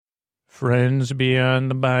Friends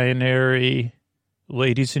beyond the binary,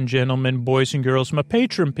 ladies and gentlemen, boys and girls, my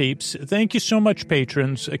patron peeps, thank you so much,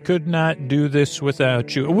 patrons. I could not do this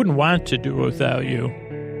without you. I wouldn't want to do it without you.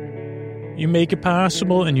 You make it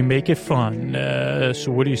possible and you make it fun.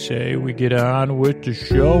 So what do you say? We get on with the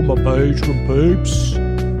show, my patron peeps.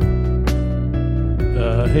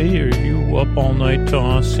 Hey, are you up all night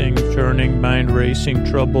tossing, turning, mind racing,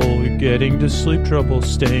 trouble, getting to sleep, trouble,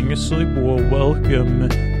 staying asleep? Well, welcome.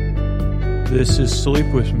 This is Sleep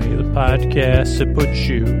With Me, the podcast that puts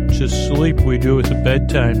you to sleep. We do it with a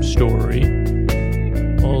bedtime story.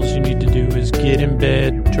 All you need to do is get in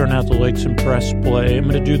bed, turn out the lights, and press play. I'm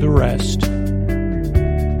going to do the rest.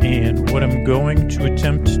 And what I'm going to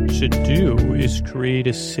attempt to do is create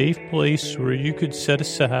a safe place where you could set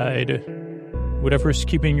aside whatever's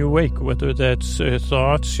keeping you awake, whether that's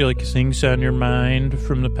thoughts, like things on your mind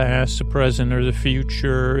from the past, the present, or the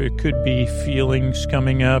future. It could be feelings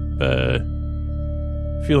coming up,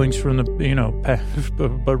 feelings from the, past,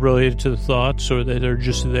 but related to the thoughts, or that are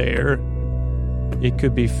just there. It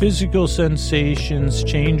could be physical sensations,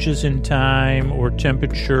 changes in time, or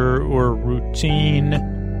temperature, or routine.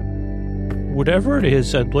 Whatever it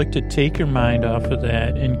is, I'd like to take your mind off of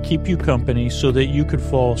that and keep you company so that you could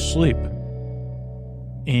fall asleep.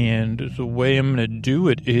 And the way I'm going to do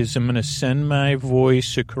it is I'm going to send my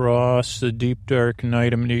voice across the deep, dark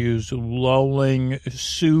night. I'm going to use lulling,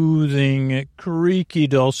 soothing, creaky,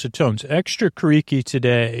 dulcet tones. Extra creaky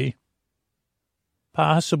today,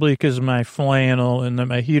 possibly because of my flannel and that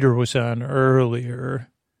my heater was on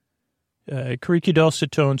earlier. Creaky,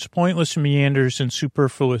 dulcet tones, pointless meanders, and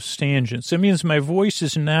superfluous tangents. That means my voice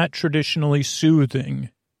is not traditionally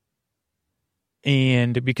soothing.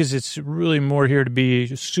 And because it's really more here to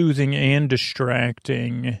be soothing and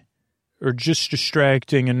distracting, or just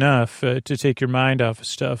distracting enough to take your mind off of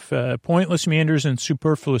stuff. Pointless meanders and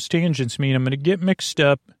superfluous tangents mean I'm going to get mixed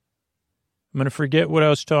up. I'm going to forget what I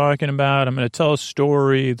was talking about. I'm going to tell a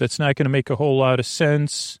story that's not going to make a whole lot of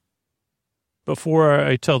sense. Before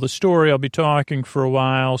I tell the story, I'll be talking for a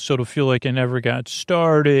while, so it'll feel like I never got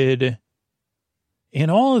started. And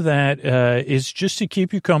all of that is just to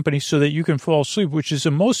keep you company so that you can fall asleep, which is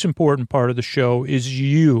the most important part of the show, is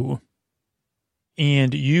you.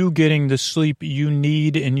 And you getting the sleep you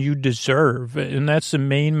need and you deserve. And that's the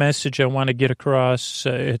main message I want to get across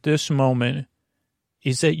at this moment,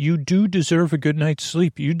 is that you do deserve a good night's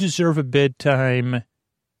sleep. You deserve a bedtime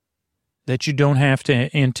that you don't have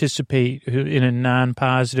to anticipate in a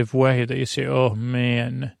non-positive way, that you say, oh,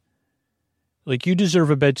 man. Like, you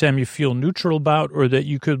deserve a bedtime you feel neutral about or that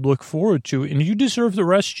you could look forward to, and you deserve the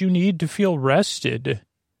rest you need to feel rested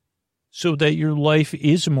so that your life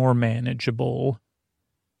is more manageable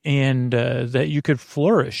and that you could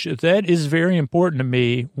flourish. That is very important to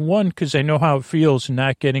me. One, because I know how it feels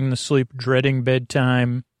not getting the sleep, dreading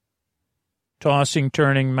bedtime, tossing,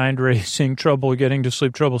 turning, mind racing, trouble getting to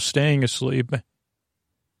sleep, trouble staying asleep.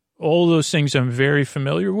 All those things I'm very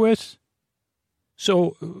familiar with.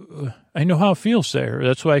 So I know how it feels there.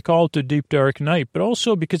 That's why I call it the deep, dark night. But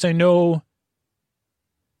also because I know,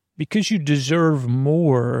 because you deserve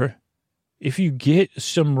more, if you get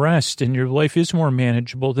some rest and your life is more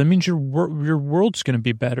manageable, that means your world's going to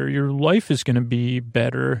be better. Your life is going to be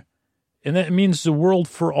better. And that means the world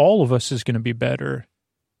for all of us is going to be better.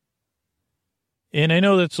 And I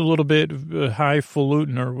know that's a little bit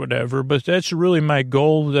highfalutin or whatever, but that's really my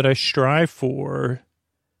goal that I strive for.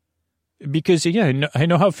 Because, yeah, I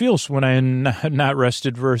know how it feels when I'm not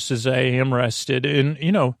rested versus I am rested. And,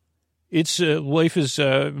 it's life is,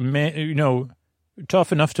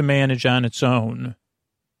 tough enough to manage on its own.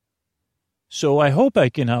 So I hope I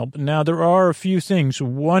can help. Now, there are a few things.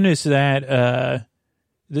 One is that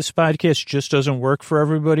this podcast just doesn't work for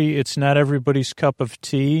everybody. It's not everybody's cup of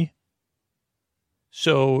tea.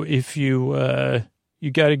 So if you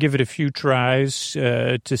got to give it a few tries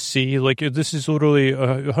to see. Like, this is literally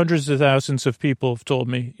hundreds of thousands of people have told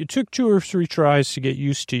me. It took 2 or 3 tries to get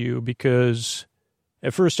used to you, because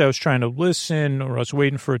at first I was trying to listen, or I was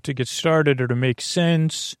waiting for it to get started or to make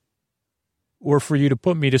sense, or for you to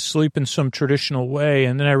put me to sleep in some traditional way.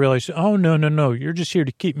 And then I realized, oh, no, you're just here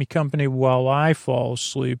to keep me company while I fall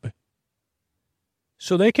asleep.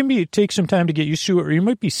 So that can take some time to get used to it, or you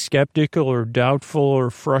might be skeptical or doubtful or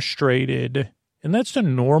frustrated. And that's the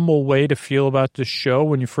normal way to feel about the show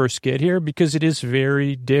when you first get here, because it is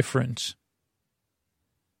very different.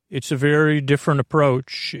 It's a very different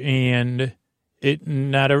approach, and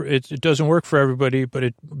it doesn't work for everybody, but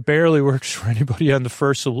it barely works for anybody on the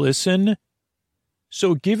first listen.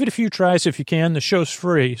 So give it a few tries if you can. The show's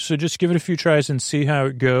free, so just give it a few tries and see how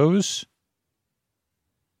it goes.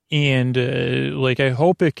 And, I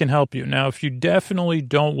hope it can help you. Now, if you definitely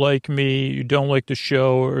don't like me, you don't like the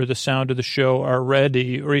show or the sound of the show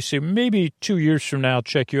already, or you say, maybe 2 years from now, I'll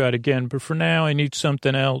check you out again, but for now, I need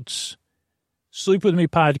something else.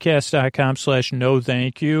 Sleepwithmepodcast.com/no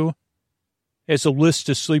thank you. It's a list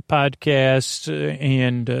of sleep podcasts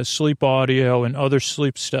and sleep audio and other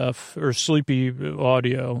sleep stuff, or sleepy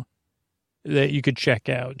audio that you could check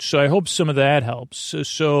out. So I hope some of that helps.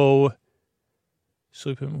 So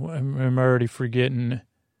sleeping, I'm already forgetting.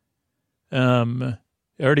 I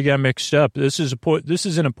already got mixed up. This is a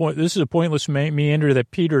pointless meander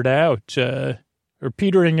that petered out, or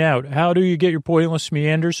petering out. How do you get your pointless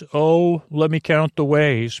meanders? Oh, let me count the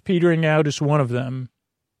ways. Petering out is one of them.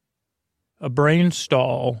 A brain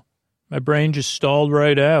stall. My brain just stalled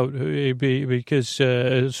right out because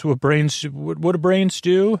it's what do brains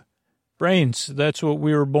do? Brains, that's what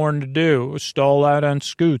we were born to do, stall out on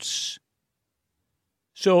scoots.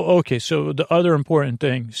 So the other important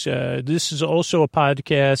things, this is also a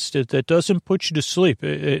podcast that doesn't put you to sleep.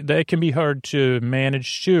 That can be hard to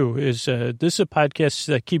manage too, this is a podcast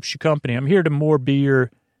that keeps you company. I'm here to more be your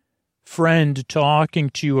friend talking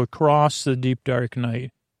to you across the deep, dark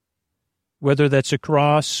night. Whether that's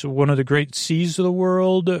across one of the great seas of the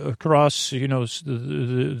world, across,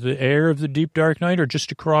 the air of the deep, dark night, or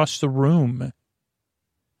just across the room.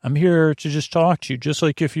 I'm here to just talk to you, just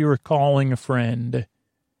like if you were calling a friend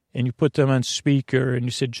and you put them on speaker and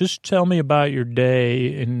you said, just tell me about your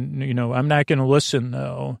day. And, I'm not going to listen,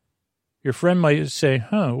 though. Your friend might say,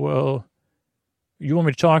 well, you want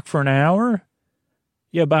me to talk for an hour?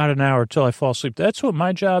 Yeah, about an hour till I fall asleep. That's what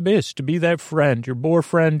my job is, to be that friend, your boar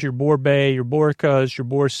friend, your boar bae, your boar cuz, your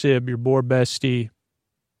boar sib, your boar bestie.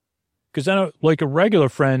 Because I don't, like a regular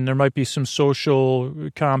friend, there might be some social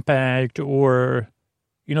compact or,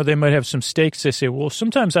 they might have some stakes. They say, well,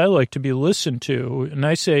 sometimes I like to be listened to. And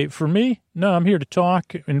I say, for me, no, I'm here to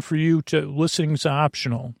talk. And for you, listening's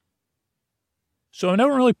optional. So I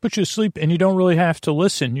don't really put you to sleep, and you don't really have to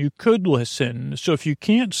listen. You could listen. So if you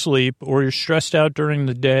can't sleep, or you're stressed out during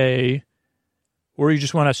the day, or you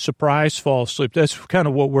just want a surprise fall asleep, that's kind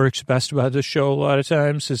of what works best about this show a lot of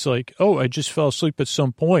times. Is like, oh, I just fell asleep at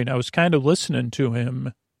some point. I was kind of listening to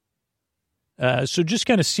him. So just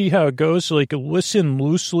kind of see how it goes. Like, listen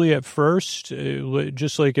loosely at first,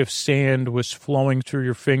 just like if sand was flowing through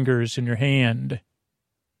your fingers in your hand.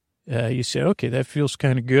 You say, okay, that feels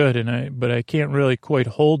kind of good, but I can't really quite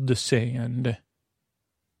hold the sand,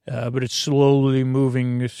 but it's slowly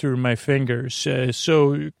moving through my fingers.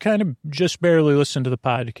 So kind of just barely listen to the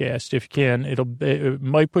podcast if you can. It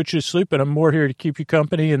might put you to sleep, but I'm more here to keep you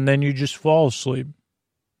company, and then you just fall asleep.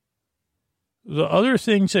 The other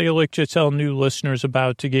things I like to tell new listeners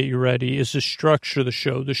about to get you ready is the structure of the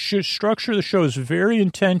show. The structure of the show is very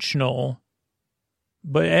intentional.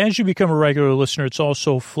 But as you become a regular listener, it's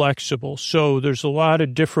also flexible. So there's a lot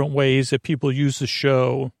of different ways that people use the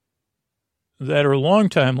show that are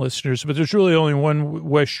longtime listeners, but there's really only one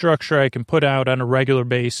way structure I can put out on a regular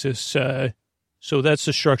basis. So that's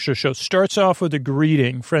the structure of the show. Starts off with a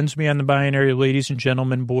greeting. Friends me on the binary, ladies and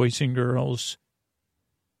gentlemen, boys and girls.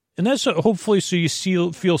 And that's hopefully so you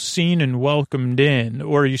feel seen and welcomed in,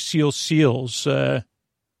 or you seals,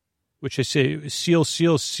 which I say,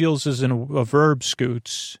 seals is in a verb,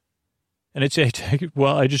 Scoots. And it's,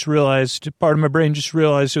 I just realized, part of my brain just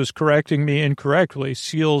realized it was correcting me incorrectly.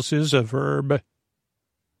 Seals is a verb.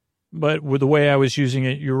 But with the way I was using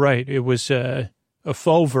it, you're right. It was a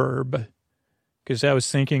faux verb. Because I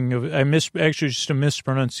was thinking of, actually just a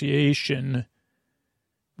mispronunciation.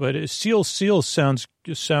 But seals sounds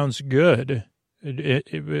good.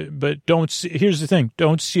 But here's the thing,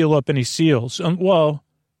 don't seal up any seals.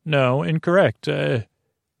 No, incorrect.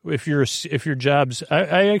 If your job's,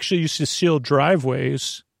 I actually used to seal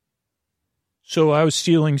driveways. So I was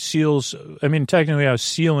sealing seals. I mean, technically I was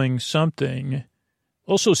sealing something.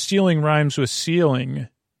 Also, stealing rhymes with sealing.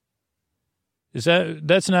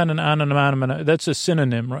 That's not an ononym, that's a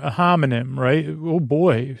synonym, a homonym, right? Oh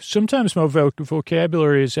boy. Sometimes my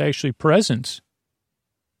vocabulary is actually present.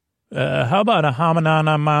 How about a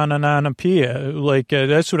homonomatopoeia? Like,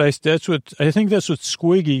 I think that's what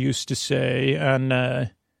Squiggy used to say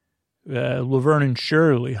on, Laverne and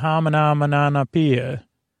Shirley, homonomatopoeia.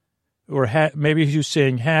 Or maybe he was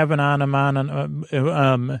saying have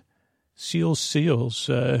an seals.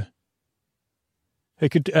 I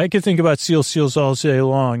could think about seals all day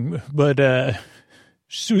long, but,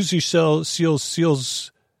 Susie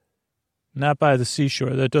seals, not by the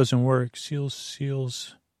seashore. That doesn't work.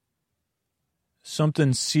 Seals.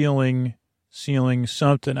 Something sealing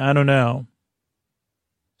something. I don't know.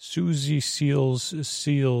 Susie sells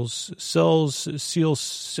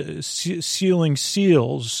sealing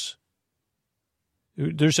seals.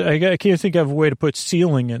 I can't think of a way to put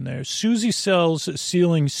sealing in there. Susie sells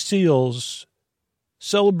sealing seals.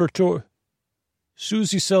 Susie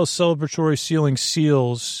sells celebratory sealing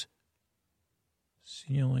seals.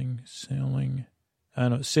 Sailing. I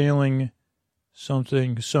don't know, sailing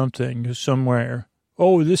something, somewhere.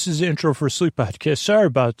 Oh, this is the intro for a sleep podcast. Sorry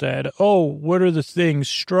about that. Oh, what are the things?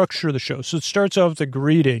 Structure the show. So it starts off with a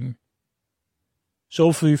greeting. So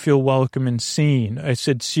hopefully you feel welcome and seen. I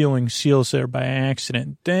said sealing seals there by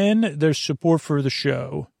accident. Then there's support for the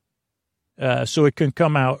show. So it can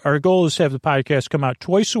come out. Our goal is to have the podcast come out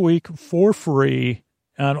twice a week for free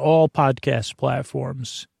on all podcast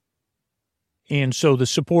platforms. And so the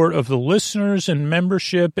support of the listeners and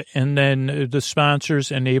membership and then the sponsors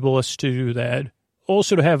enable us to do that.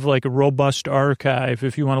 Also to have like a robust archive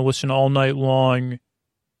if you want to listen all night long.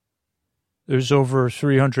 There's over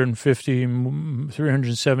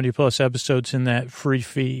 370 plus episodes in that free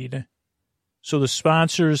feed. So the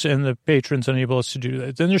sponsors and the patrons enable us to do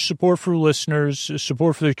that. Then there's support for listeners,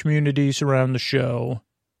 support for the communities around the show.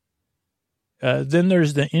 Then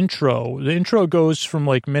there's the intro. The intro goes from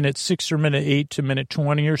like minute 6 or minute 8 to minute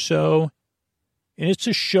 20 or so. And it's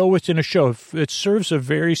a show within a show. It serves a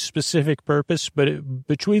very specific purpose, but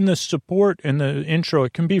between the support and the intro,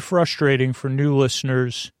 it can be frustrating for new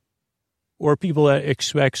listeners or people that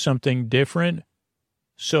expect something different.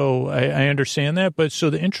 So I understand that. But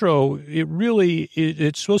so the intro,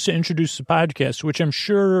 it's supposed to introduce the podcast, which I'm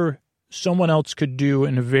sure someone else could do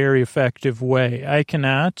in a very effective way. I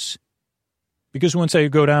cannot, because once I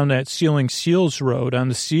go down that sealing seals road on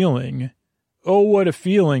the ceiling, oh, what a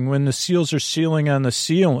feeling when the seals are sealing on the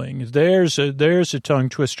ceiling. There's a tongue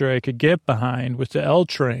twister I could get behind with the L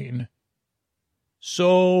train.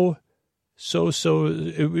 But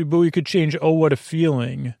we could change, oh, what a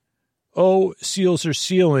feeling. Oh, seals are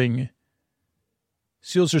sealing.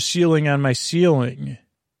 Seals are sealing on my ceiling.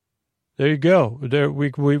 There you go. There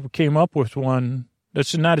we came up with one.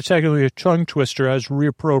 That's not technically a tongue twister. I was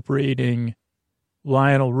reappropriating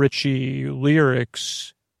Lionel Richie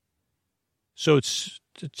lyrics. So it's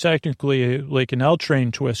technically like an L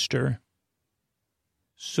train twister.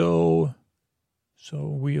 So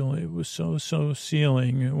it was so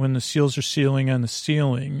sealing when the seals are sealing on the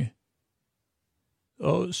ceiling.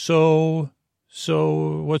 Oh, so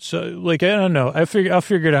what's like, I don't know. I'll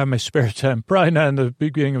figure it out in my spare time. Probably not in the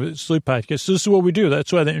beginning of the sleep podcast. This is what we do.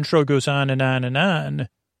 That's why the intro goes on and on and on.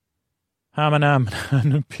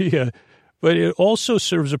 Homonomopia. But it also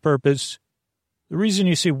serves a purpose. The reason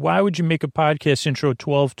you say, why would you make a podcast intro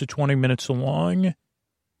 12 to 20 minutes long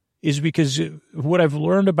is because what I've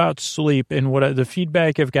learned about sleep and the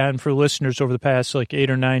feedback I've gotten for listeners over the past like 8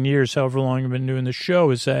 or 9 years, however long I've been doing the show,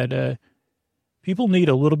 is that people need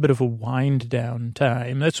a little bit of a wind down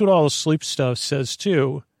time. That's what all the sleep stuff says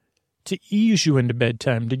too, to ease you into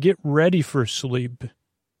bedtime, to get ready for sleep,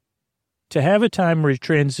 to have a time where you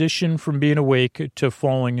transition from being awake to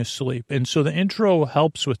falling asleep. And so the intro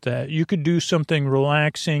helps with that. You could do something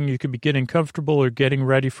relaxing. You could be getting comfortable or getting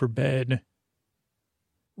ready for bed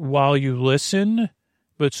while you listen.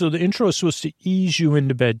 But so the intro is supposed to ease you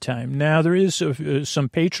into bedtime. Now, there is some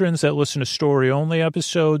patrons that listen to story-only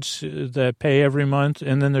episodes that pay every month.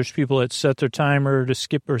 And then there's people that set their timer to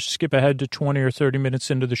skip ahead to 20 or 30 minutes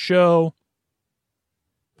into the show.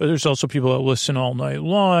 But there's also people that listen all night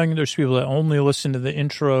long. There's people that only listen to the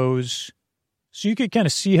intros. So you can kind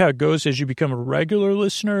of see how it goes as you become a regular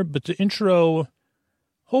listener. But the intro,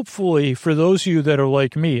 hopefully, for those of you that are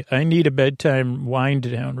like me, I need a bedtime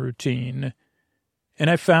wind-down routine. And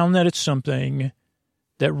I found that it's something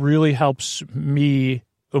that really helps me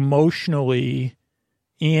emotionally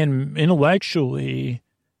and intellectually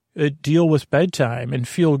deal with bedtime and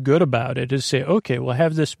feel good about it, is say, okay, well, I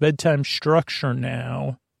have this bedtime structure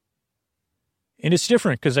now. And it's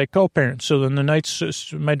different because I co-parent. So then the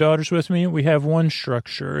nights my daughter's with me, we have one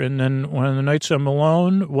structure. And then when the nights I'm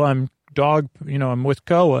alone, well, I'm with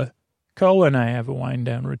Koa. Koa and I have a wind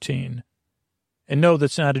down routine. And no,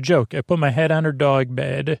 that's not a joke. I put my head on her dog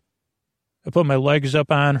bed. I put my legs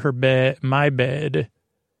up on her bed, my bed,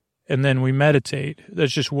 and then we meditate.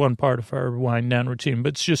 That's just one part of our wind down routine,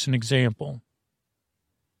 but it's just an example.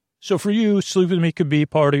 So for you, sleep with me could be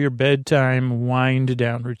part of your bedtime wind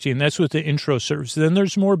down routine. That's what the intro serves. Then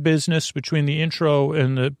there's more business between the intro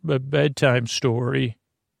and the bedtime story.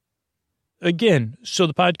 Again, so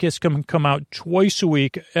the podcast can come out twice a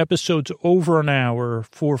week, episodes over an hour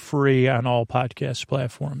for free on all podcast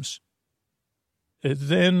platforms.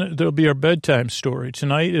 Then there'll be our bedtime story.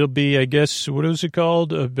 Tonight it'll be, I guess, what is it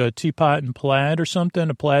called? A teapot and plaid or something?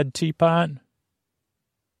 A plaid teapot?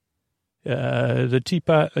 A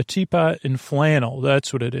teapot and flannel.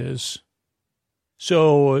 That's what it is.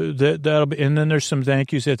 So that'll be, and then there's some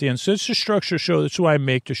thank yous at the end. So it's a structured show. That's why I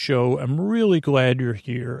make the show. I'm really glad you're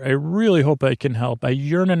here. I really hope I can help. I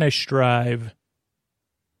yearn and I strive.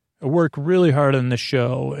 I work really hard on the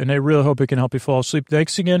show, and I really hope it can help you fall asleep.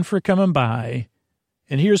 Thanks again for coming by.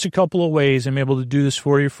 And here's a couple of ways I'm able to do this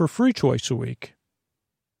for you for free twice a week.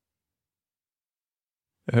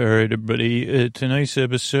 All right, everybody. Tonight's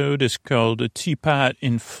episode is called A Teapot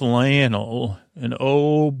in Flannel. And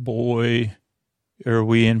oh, boy, are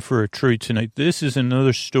we in for a treat tonight. This is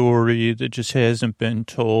another story that just hasn't been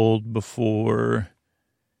told before.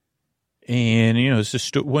 And, you know,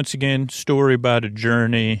 it's a once again, story about a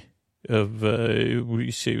journey of, we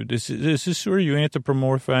say, this is where you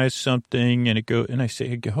anthropomorphize something and I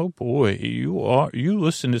say, oh boy, you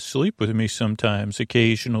listen to Sleep With Me sometimes,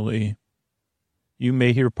 occasionally. You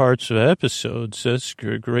may hear parts of episodes. That's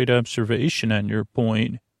a great observation on your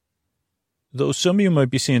point. Though some of you might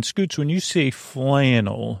be saying, Scoots, when you say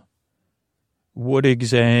flannel, what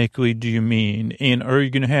exactly do you mean? And are you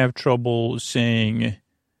going to have trouble saying,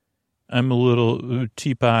 I'm a little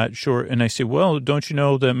teapot short? And I say, well, don't you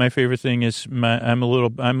know that my favorite thing is I'm a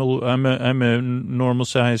normal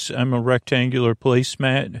size, I'm a rectangular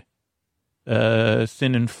placemat,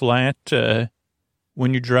 thin and flat.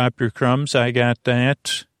 When you drop your crumbs, I got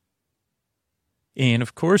that. And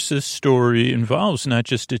of course, this story involves not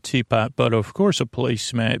just a teapot, but of course a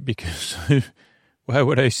placemat, because why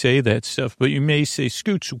would I say that stuff? But you may say,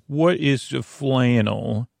 Scoots, what is a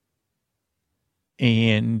flannel?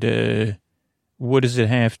 And what does it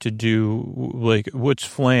have to do, like, what's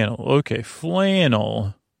flannel? Okay,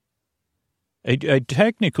 flannel. I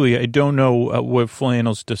technically, I don't know what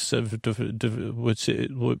flannels, what's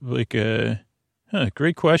it, like,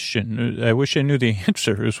 great question. I wish I knew the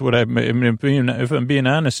answer, is what I mean, if I'm being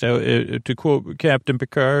honest, to quote Captain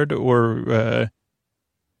Picard or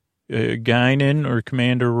Guinan or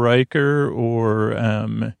Commander Riker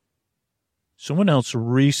or someone else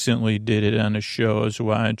recently did it on a show I was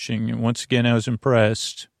watching, and once again, I was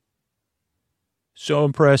impressed. So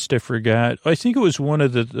impressed, I forgot. I think it was one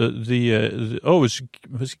of was it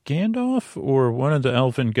Gandalf or one of the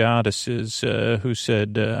elven goddesses who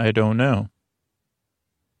said, I don't know.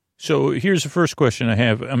 So here's the first question I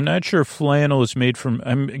have. I'm not sure if flannel is made from,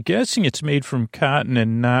 I'm guessing it's made from cotton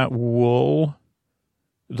and not wool,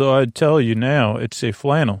 though I'd tell you now, it's a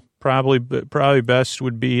flannel. Probably best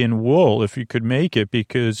would be in wool if you could make it,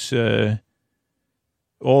 because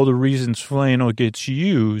all the reasons flannel gets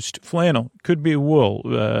used, flannel could be wool,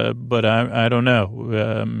 but I don't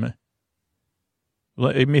know.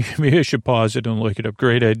 Maybe I should pause it and look it up.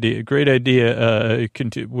 Great idea. Great idea.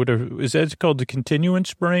 Whatever is that called? The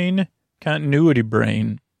continuance brain, continuity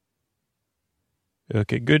brain.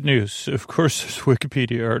 Okay, good news. Of course, there's a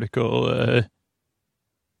Wikipedia article.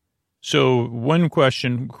 So one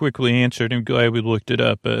question quickly answered. I'm glad we looked it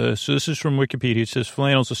up. So this is from Wikipedia. It says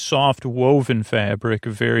flannel is a soft woven fabric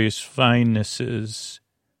of various finenesses.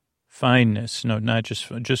 Fineness. No, not just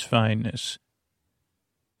fineness.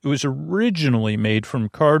 It was originally made from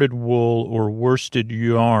carded wool or worsted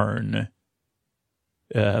yarn.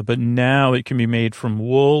 But now it can be made from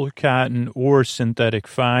wool, cotton, or synthetic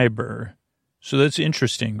fiber. So that's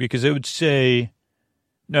interesting, because it would say,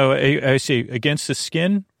 no, I say against the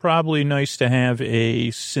skin, probably nice to have a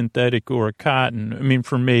synthetic or a cotton. I mean,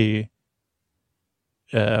 for me,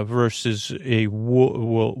 versus a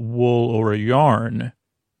wool or a yarn.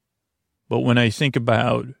 But when I think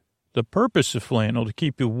about the purpose of flannel, to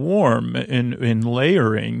keep you warm in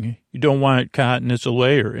layering, you don't want cotton as a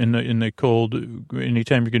layer in the cold.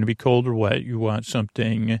 Anytime you're going to be cold or wet, you want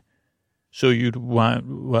something. So you'd want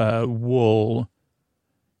wool.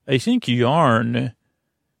 I think yarn.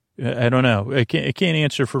 I don't know. I can't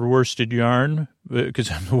answer for worsted yarn, because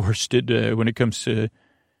I'm the worsted when it comes to.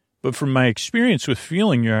 But from my experience with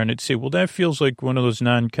feeling yarn, I'd say, well, that feels like one of those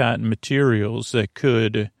non-cotton materials that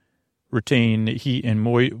could retain heat and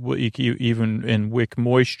even and wick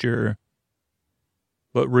moisture,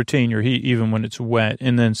 but retain your heat even when it's wet.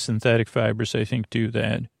 And then synthetic fibers, I think, do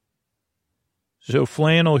that. So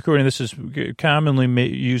flannel, according to this, is commonly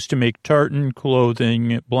used to make tartan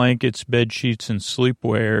clothing, blankets, bed sheets, and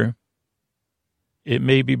sleepwear. It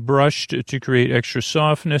may be brushed to create extra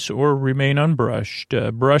softness or remain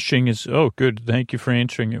unbrushed. Brushing is, oh, good. Thank you for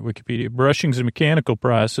answering it, Wikipedia. Brushing is a mechanical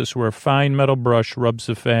process where a fine metal brush rubs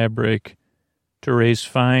the fabric to raise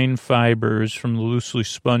fine fibers from the loosely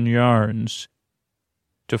spun yarns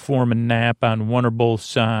to form a nap on one or both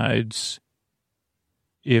sides.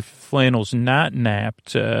 If flannel's not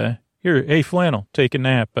napped, hey, flannel, take a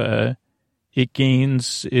nap. It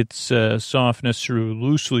gains its softness through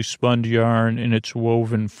loosely spun yarn in its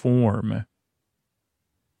woven form.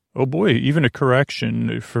 Oh boy, even a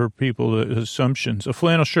correction for people, assumptions. A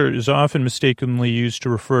flannel shirt is often mistakenly used to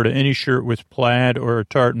refer to any shirt with plaid or a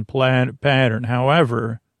tartan plaid pattern.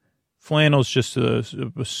 However, flannel is just a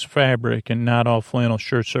fabric, and not all flannel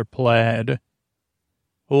shirts are plaid.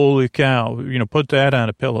 Holy cow, put that on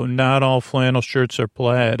a pillow. Not all flannel shirts are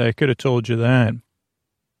plaid. I could have told you that.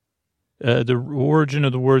 The origin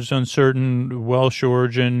of the word is uncertain. Welsh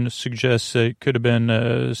origin suggests that it could have been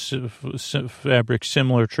fabric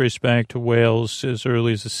similar, traced back to Wales as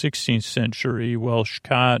early as the 16th century. Welsh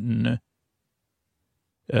cotton.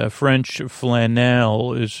 French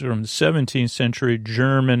flannel is from the 17th century.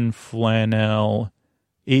 German flannel,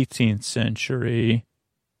 18th century.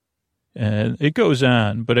 It goes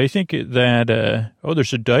on, but I think that,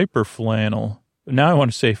 there's a diaper flannel. Now I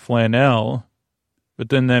want to say flannel. But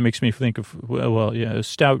then that makes me think of,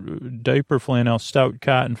 stout diaper flannel, stout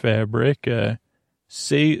cotton fabric,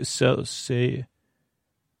 Ceylon,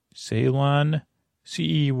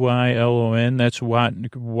 Ceylon, that's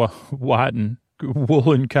Watton,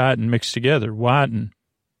 wool and cotton mixed together, Watton.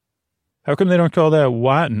 How come they don't call that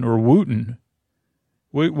Watton or Wooten?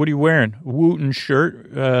 What are you wearing? Wooten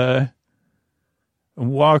shirt? I'm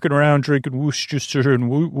walking around drinking Worcester and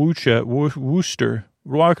Worcester.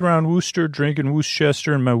 Walking around Worcester, drinking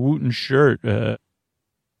Worcester in my Wooten shirt.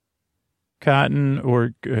 Cotton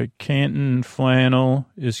or Canton flannel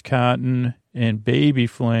is cotton, and baby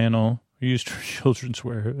flannel used for children's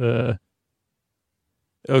wear.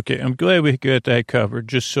 Okay, I'm glad we got that covered,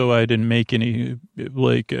 just so I didn't make any,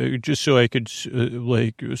 just so I could,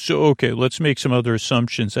 okay, let's make some other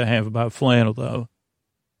assumptions I have about flannel, though.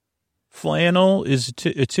 Flannel is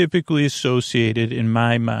typically associated, in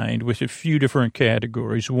my mind, with a few different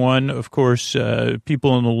categories. One, of course,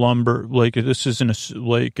 people in the lumber, this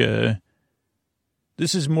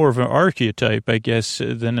is more of an archetype, I guess,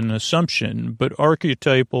 than an assumption, but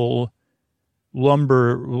archetypal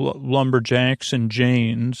lumberjacks and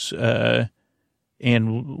Janes, and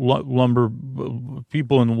lumber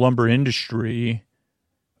people in the lumber industry,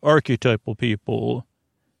 archetypal people,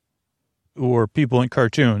 or people in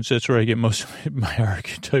cartoons. That's where I get most of my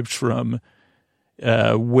archetypes from,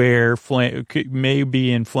 wear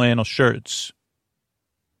maybe in flannel shirts.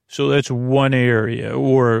 So that's one area.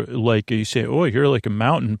 Or like you say, oh, you're like a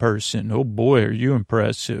mountain person. Oh boy, are you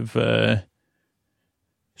impressive.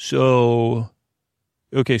 So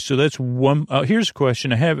that's one. Here's a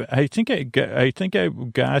question I have. I think I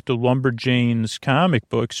got the Lumberjanes comic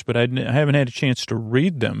books, but I haven't had a chance to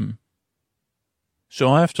read them. So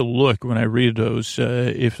I'll have to look when I read those,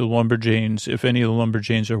 if any of the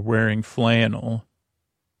Lumberjanes are wearing flannel.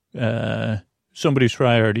 Somebody's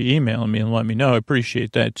probably already emailing me and let me know. I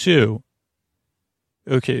appreciate that too.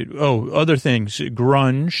 Okay. Oh, other things.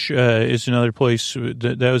 Grunge, is another place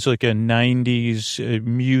that was like a 90s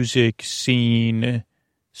music scene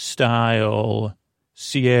style,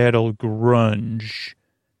 Seattle grunge,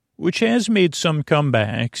 which has made some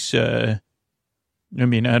comebacks,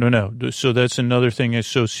 I don't know. So that's another thing I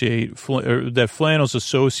associate, that flannel's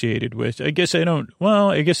associated with. I guess I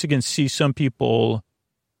can see some people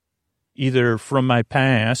either from my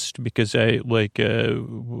past, because I lived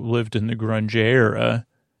in the grunge era,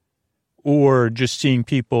 or just seeing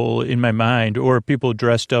people in my mind, or people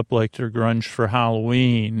dressed up like they're grunge for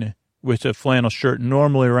Halloween with a flannel shirt,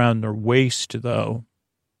 normally around their waist, though,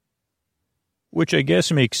 which I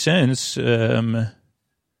guess makes sense.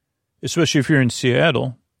 Especially if you're in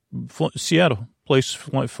Seattle. Seattle, place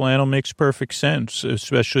flannel makes perfect sense,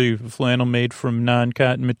 especially flannel made from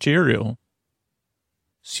non-cotton material.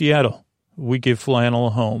 Seattle, we give flannel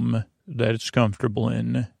a home that it's comfortable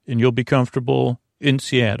in, and you'll be comfortable in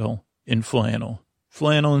Seattle in flannel.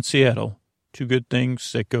 Flannel and Seattle, two good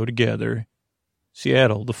things that go together.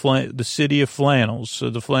 Seattle, the city of flannels. So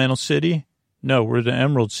the flannel city? No, we're the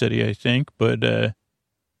Emerald City, I think, but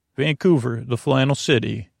Vancouver, the flannel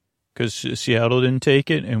city. Because Seattle didn't take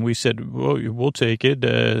it, and we said, well, we'll take it.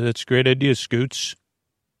 That's a great idea, Scoots.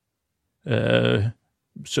 Okay,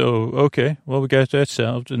 well, we got that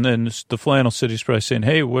solved. And then the flannel city's probably saying,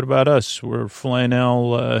 hey, what about us? We're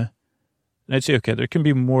flannel. And I'd say, okay, there can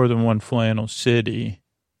be more than one flannel city.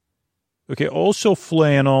 Okay, also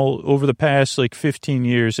flannel, over the past, 15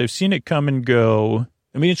 years, I've seen it come and go.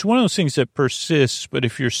 I mean, it's one of those things that persists, but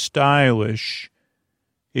if you're stylish,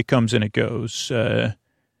 it comes and it goes.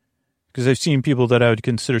 Because I've seen people that I would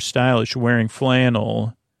consider stylish wearing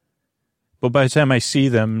flannel, But by the time I see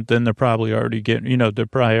them, then they're probably already they're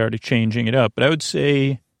probably already changing it up. But I would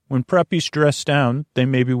say when preppies dress down, they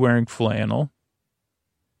may be wearing flannel.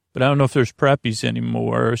 But I don't know if there's preppies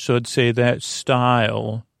anymore. So I'd say that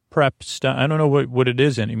style, prep style, I don't know what it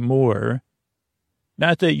is anymore.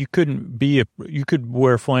 Not that you you could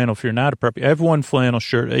wear flannel if you're not a preppy. I have one flannel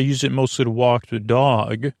shirt. I use it mostly to walk the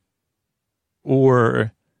dog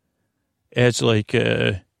or as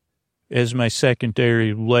as my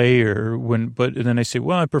secondary layer but then I say,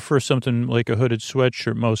 well, I prefer something like a hooded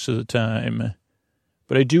sweatshirt most of the time.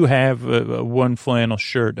 But I do have one flannel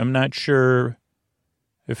shirt. I'm not sure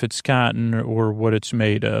if it's cotton or what it's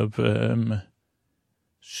made of.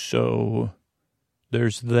 So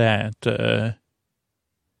there's that.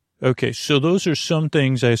 Okay, so those are some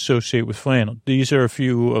things I associate with flannel. These are a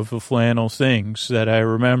few of the flannel things that I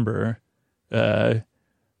remember.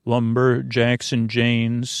 Lumber, Jackson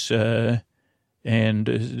Janes,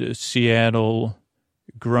 and Seattle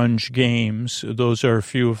grunge games. Those are a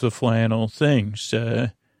few of the flannel things.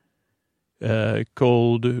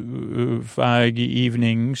 Cold, foggy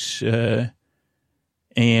evenings,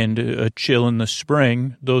 and a chill in the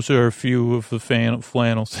spring. Those are a few of the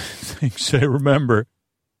flannel things I remember.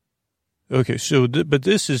 Okay, so, but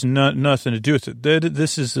this is nothing to do with it.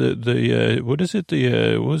 This is what is it?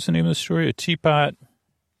 What was the name of the story? A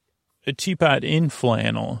teapot in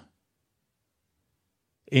flannel.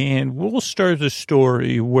 And we'll start the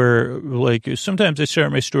story where, like, sometimes I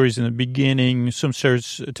start my stories in the beginning.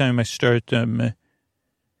 Sometimes I start them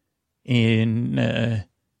in, at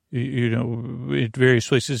various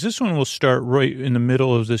places. This one will start right in the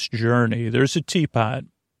middle of this journey. There's a teapot.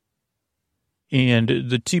 And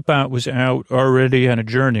the teapot was out already on a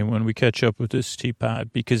journey when we catch up with this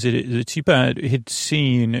teapot because the teapot had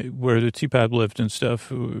seen where the teapot lived and stuff.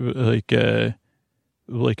 Like there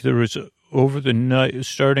was over the night,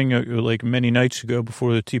 starting like many nights ago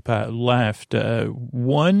before the teapot left,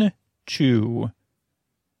 1, 2,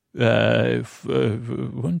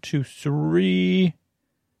 1, 2, 3,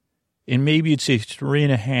 and maybe you'd say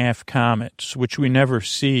 3.5 comets, which we never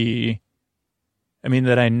see. I mean,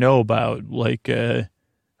 that I know about, like,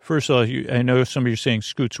 first of all, I know some of you are saying,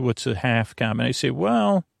 Scoots, what's a half comet? I say,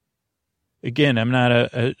 well, again, I'm not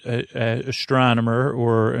a astronomer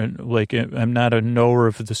or I'm not a knower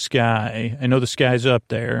of the sky. I know the sky's up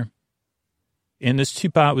there. And this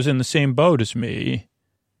teapot was in the same boat as me.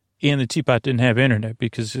 And the teapot didn't have internet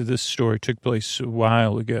because this story took place a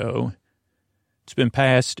while ago. It's been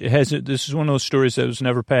passed. This is one of those stories that was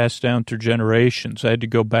never passed down through generations. I had to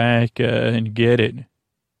go back and get it.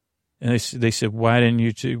 And they said, why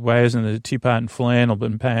hasn't the teapot and flannel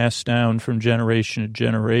been passed down from generation to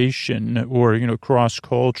generation or,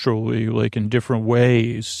 cross-culturally, like in different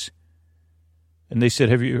ways? And they said,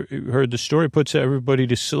 have you heard the story puts everybody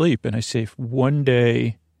to sleep? And I say, one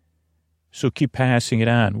day, so keep passing it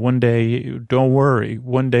on. One day, don't worry.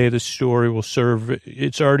 One day the story will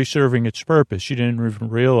it's already serving its purpose. You didn't even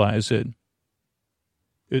realize it.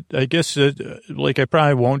 I guess, I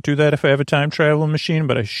probably won't do that if I have a time traveling machine,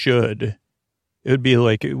 but I should. It would be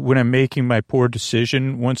like when I'm making my poor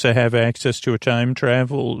decision, once I have access to a time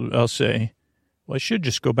travel, I'll say, well, I should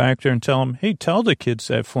just go back there and tell them, hey, tell the kids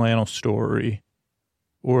that flannel story.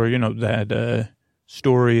 Or, that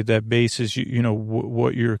story that bases,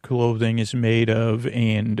 what your clothing is made of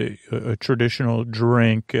and a traditional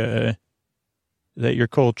drink that your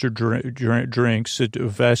culture drinks, a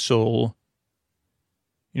vessel.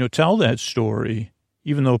 Tell that story,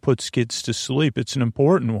 even though it puts kids to sleep. It's an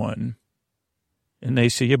important one. And they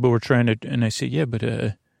say, yeah, but we're trying to, and I say, yeah, but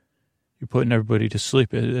you're putting everybody to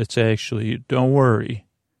sleep. It's actually, don't worry.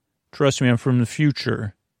 Trust me, I'm from the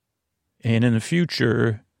future. And in the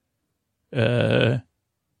future, trust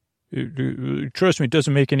me, it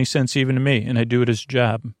doesn't make any sense even to me, and I do it as a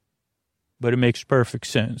job. But it makes perfect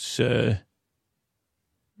sense.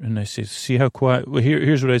 And I say, see how quiet, well,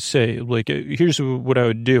 here's what I'd say. Here's what I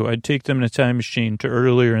would do. I'd take them in a time machine to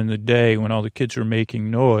earlier in the day when all the kids were making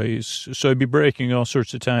noise. So I'd be breaking all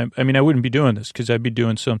sorts of time. I mean, I wouldn't be doing this because I'd be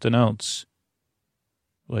doing something else.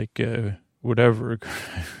 Whatever.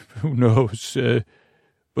 Who knows?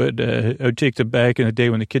 But I'd take them back in the day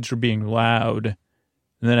when the kids were being loud.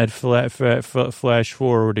 And then I'd flash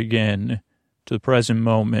forward again to the present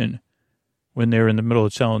moment when they were in the middle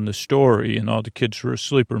of telling the story and all the kids were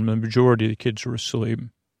asleep, or the majority of the kids were asleep.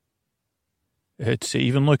 I'd say,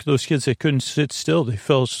 even look at those kids, they couldn't sit still. They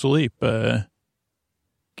fell asleep. Now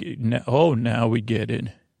we get it.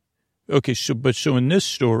 Okay, so in this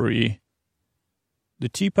story, the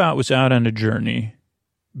teapot was out on a journey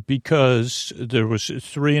because there was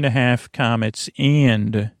 3.5 comets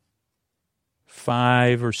and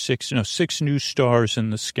six new stars in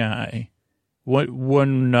the sky.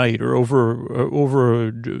 One night or over,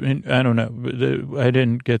 I don't know. I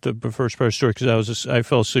didn't get the first part of the story because I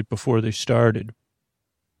fell asleep before they started.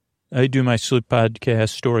 I do my sleep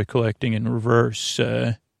podcast story collecting in reverse.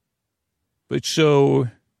 But so,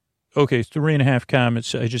 okay, 3.5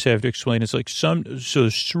 comets. I just have to explain. It's like so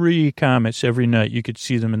there's 3 comets every night. You could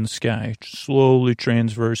see them in the sky, slowly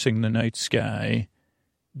transversing the night sky.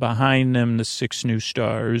 Behind them, the 6 new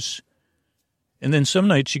stars. And then some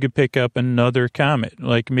nights you could pick up another comet,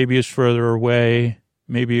 like maybe it's further away,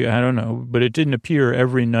 maybe, I don't know, but it didn't appear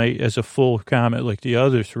every night as a full comet like the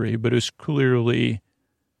other 3, but it was clearly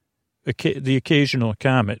the occasional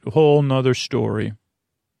comet, a whole nother story.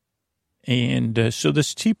 And so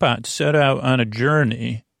this Teapot set out on a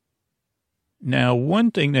journey. Now, one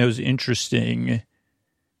thing that was interesting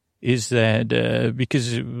is that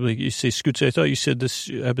because, like you say, Scoots, I thought you said this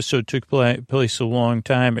episode took place a long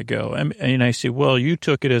time ago. And I say, well, you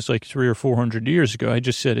took it as like 300 or 400 years ago. I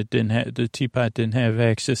just said the Teapot didn't have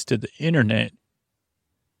access to the internet.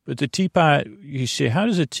 But the Teapot, you say, how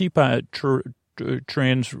does a Teapot how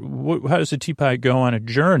does a Teapot go on a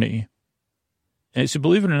journey? And so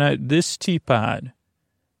believe it or not, this Teapot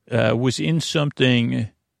was in something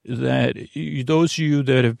that those of you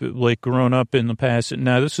that have like grown up in the past,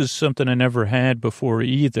 now this is something I never had before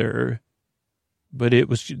either, but it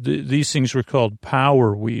was, these things were called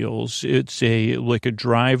Power Wheels. It's like a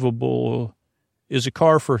drivable, is a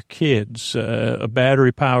car for kids, a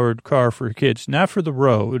battery powered car for kids, not for the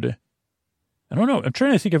road. I don't know. I'm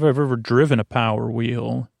trying to think if I've ever driven a Power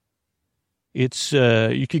Wheel. It's,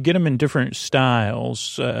 you could get them in different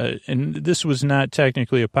styles, and this was not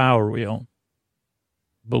technically a Power Wheel.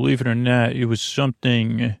 Believe it or not, it was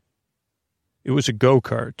something, it was a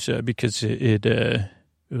go-kart, because it I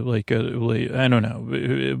don't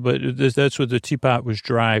know, but that's what the Teapot was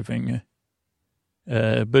driving.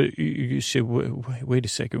 But you say, wait a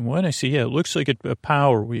second, what? I say, yeah, it looks like a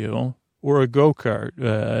Power Wheel or a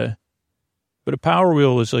go-kart, but a Power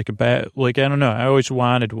Wheel is like I don't know, I always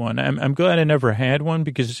wanted one. I'm glad I never had one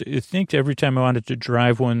because I think every time I wanted to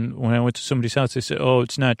drive one, when I went to somebody's house, they said, oh,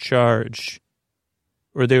 it's not charged.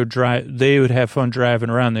 Or they would have fun driving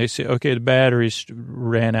around. They say, okay, the batteries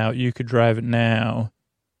ran out. You could drive it now.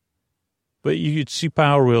 But you could see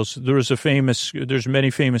Power Wheels. There's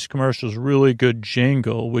many famous commercials, really good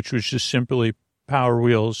jingle, which was just simply Power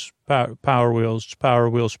Wheels, Power Wheels, Power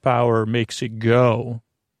Wheels, power makes it go.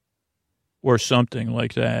 Or something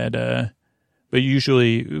like that. But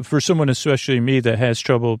usually, for someone, especially me, that has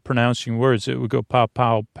trouble pronouncing words, it would go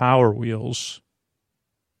Power Wheels.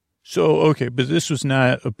 So, okay, but this was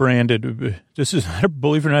not a branded, believe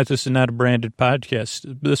it or not, this is not a branded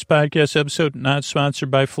podcast. This podcast episode, not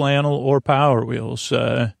sponsored by Flannel or Power Wheels,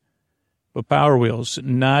 but Power Wheels,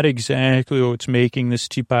 not exactly what's making this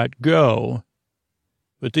Teapot go,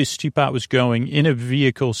 but this Teapot was going in a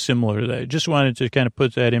vehicle similar to that. I just wanted to kind of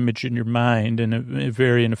put that image in your mind in a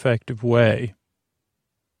very ineffective way.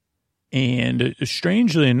 And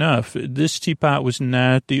strangely enough, this Teapot was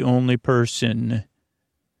not the only person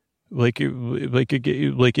like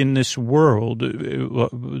in this world,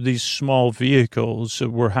 these small vehicles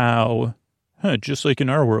were how, just like in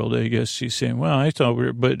our world, I guess he's saying, well, I thought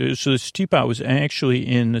so this Teapot was actually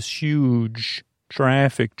in this huge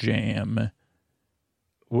traffic jam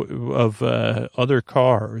of other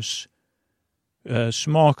cars,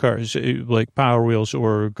 small cars, like Power Wheels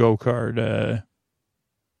or go-kart.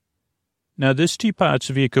 Now, this Teapot's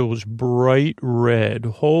vehicle was bright red.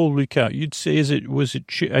 Holy cow. You'd say,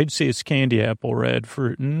 I'd say it's candy apple red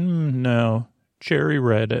no, cherry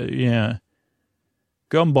red, yeah.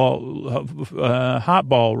 Gumball, hot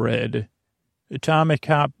ball red. Atomic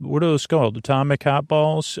hot, what are those called? Atomic hot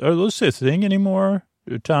balls? Are those a thing anymore?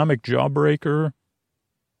 Atomic jawbreaker?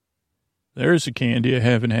 There's a candy I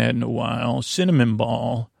haven't had in a while. Cinnamon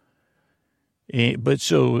ball. But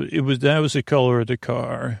so, that was the color of the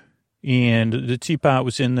car. And the Teapot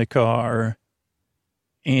was in the car,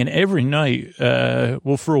 and every night,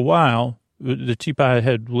 for a while, the Teapot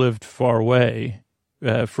had lived far away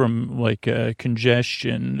from,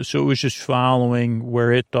 congestion, so it was just following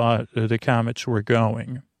where it thought the comets were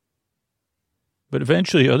going. But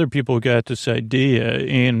eventually, other people got this idea,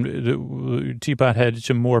 and the Teapot had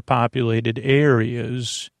some more populated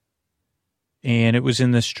areas, and it was in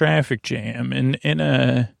this traffic jam,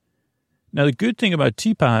 Now, the good thing about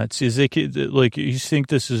Teapots is you think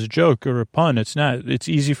this is a joke or a pun. It's not. It's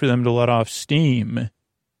easy for them to let off steam.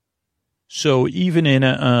 So even in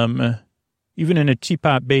a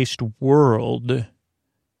Teapot-based world,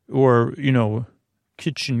 or,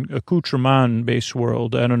 kitchen accoutrement-based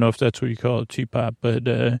world. I don't know if that's what you call it, Teapot,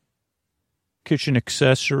 but kitchen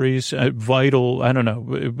accessories, vital, I don't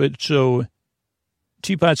know. But so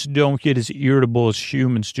teapots don't get as irritable as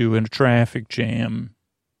humans do in a traffic jam.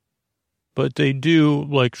 But they do,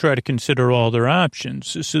 like, try to consider all their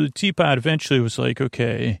options. So the teapot eventually was like,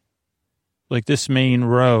 okay, like this main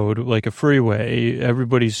road, like a freeway,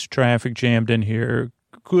 everybody's traffic jammed in here.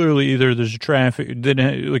 Clearly, either there's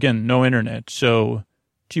again, no internet. So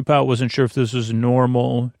Teapot wasn't sure if this was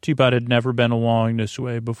normal. Teapot had never been along this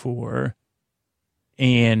way before.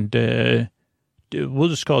 And we'll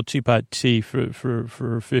just call it Teapot T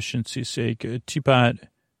for efficiency's sake. Teapot,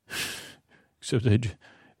 except they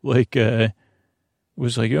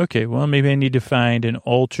was like, okay, well, maybe I need to find an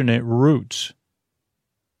alternate route.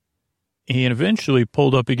 And eventually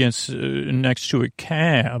pulled up next to a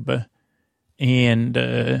cab. And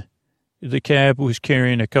the cab was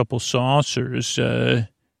carrying a couple saucers,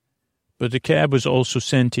 but the cab was also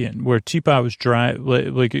sentient. Where Teapot was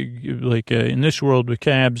in this world, the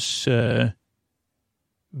cabs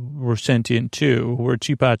were sentient too. Where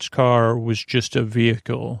Teapot's car was just a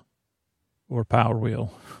vehicle or power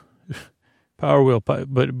wheel,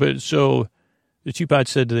 But so the Teapot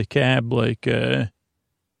said to the cab, like,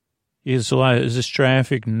 is this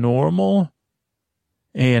traffic normal?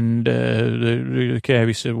 And the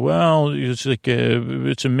cabbie said, well, it's like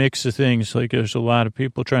it's a mix of things. Like there's a lot of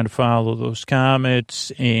people trying to follow those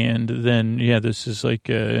comets. And then, this is like,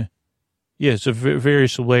 it's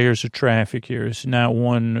various layers of traffic here. It's not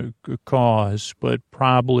one cause, but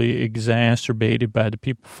probably exacerbated by the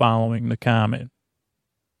people following the comet.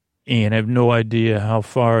 And I have no idea how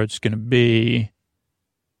far it's going to be.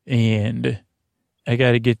 And I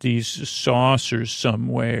got to get these saucers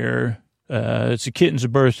somewhere. It's a kitten's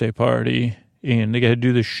birthday party, and they got to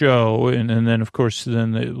do the show, and then, of course,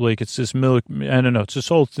 it's this milk, I don't know, it's this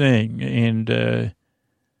whole thing, and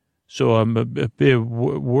so I'm a bit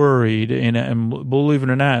worried, and believe it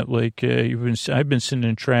or not, like, I've been sitting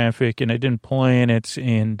in traffic, and I didn't plan it,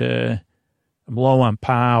 and I'm low on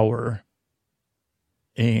power,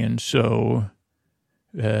 and so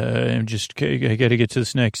I got to get to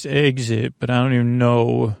this next exit, but I don't even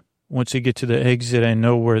know. Once I get to the exit, I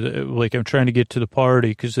know where I'm trying to get to the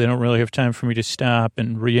party because they don't really have time for me to stop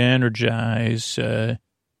and re-energize. And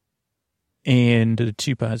the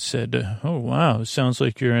Teapot said, oh, wow, it sounds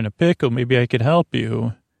like you're in a pickle. Maybe I could help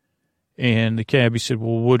you. And the cabbie said,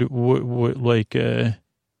 well,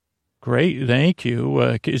 great, thank you.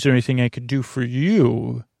 Is there anything I could do for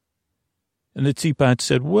you? And the Teapot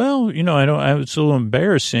said, well, it's a little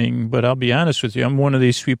embarrassing, but I'll be honest with you. I'm one of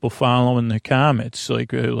these people following the comets. I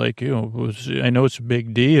know it's a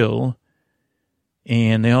big deal.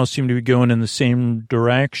 And they all seem to be going in the same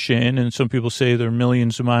direction. And some people say they're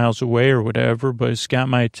millions of miles away or whatever, but it's got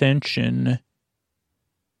my attention.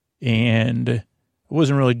 And I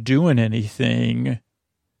wasn't really doing anything.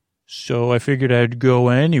 So I figured I'd go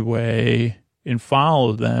anyway and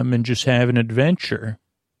follow them and just have an adventure.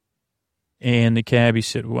 And the cabbie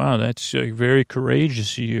said, wow, that's very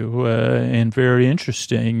courageous of you and very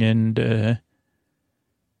interesting. And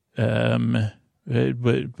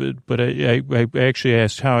but I actually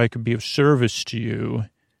asked how I could be of service to you.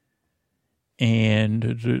 And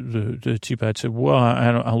the Teapot said, well,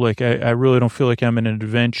 I really don't feel like I'm in an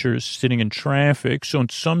adventure sitting in traffic. So in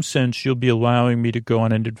some sense, you'll be allowing me to go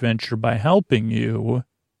on an adventure by helping you.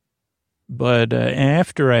 But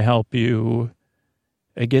after I help you,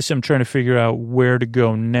 I guess I'm trying to figure out where to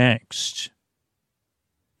go next.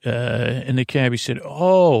 And the cabbie said,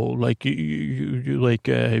 oh, I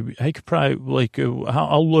could probably,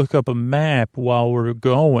 I'll look up a map while we're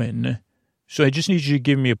going. So I just need you to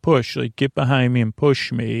give me a push, get behind me and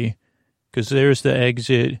push me, because there's the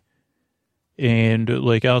exit. And,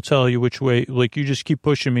 I'll tell you which way, you just keep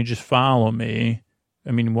pushing me, just follow me.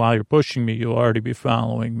 I mean, while you're pushing me, you'll already be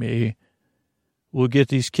following me. We'll get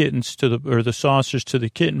these kittens the saucers to the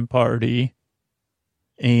kitten party,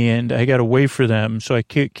 and I got to wait for them, so I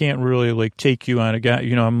can't really, take you on a guy.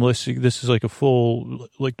 I'm listening. This is a full,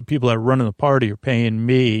 the people that are running the party are paying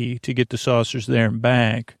me to get the saucers there and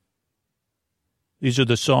back. These are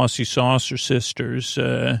the Saucy Saucer Sisters.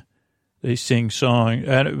 They sing song,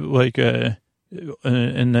 and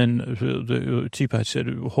then the Teapot said,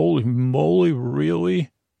 holy moly,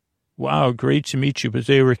 really? Wow, great to meet you. But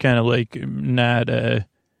they were kind of not,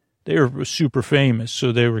 they were super famous,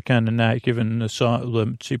 so they were kind of not giving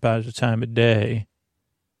the Teapot the time of day,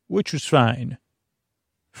 which was fine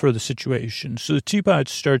for the situation. So the Teapot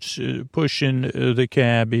starts pushing the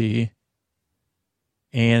cabbie,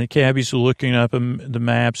 and the cabbie's looking up the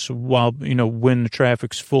maps while, when the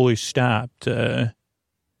traffic's fully stopped.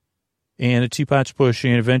 And the Teapot's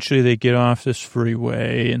pushing, and eventually they get off this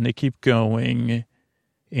freeway, and they keep going,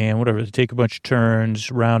 and whatever, they take a bunch of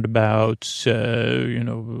turns, roundabouts,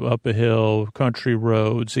 up a hill, country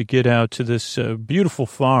roads. They get out to this beautiful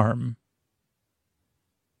farm,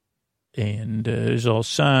 and there's all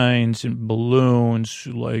signs and balloons,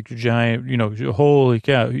 like giant, holy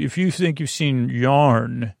cow. If you think you've seen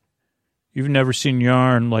yarn, you've never seen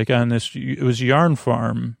yarn like on this. It was a yarn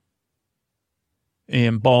farm.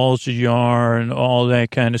 And balls of yarn, all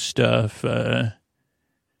that kind of stuff, whatever.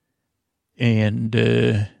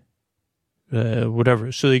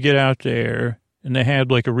 So they get out there, and they had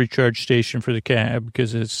like a recharge station for the cab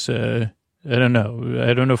because it's, I don't know.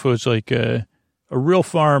 I don't know if it was like a real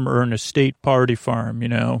farm or an estate party farm,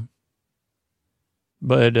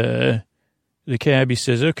 But the cabbie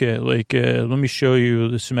says, okay, let me show you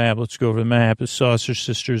this map. Let's go over the map. The Saucer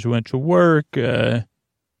Sisters went to work,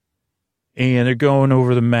 and they're going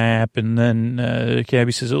over the map, and then the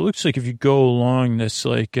cabbie says, it looks like if you go along this,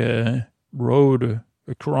 road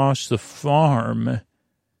across the farm,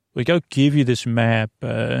 I'll give you this map,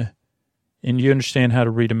 and you understand how to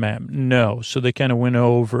read a map. No. So they kind of went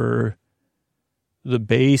over the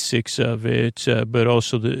basics of it, but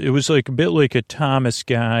also it was like a bit like a Thomas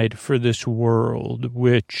guide for this world,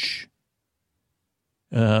 which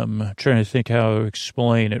I'm trying to think how to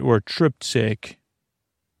explain it, or a triptych,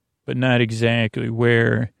 but not exactly,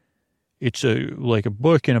 where it's like a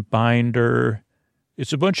book and a binder.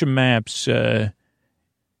 It's a bunch of maps, and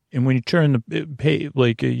when you turn the page,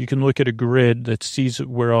 you can look at a grid that sees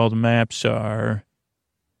where all the maps are,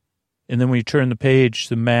 and then when you turn the page,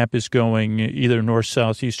 the map is going either north,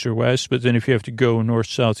 south, east, or west, but then if you have to go north,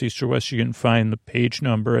 south, east, or west, you can find the page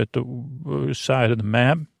number at the side of the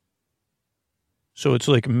map. So it's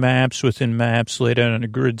like maps within maps laid out on a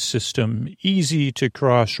grid system, easy to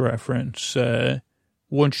cross-reference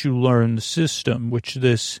once you learn the system,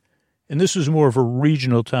 this was more of a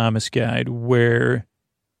regional Thomas guide where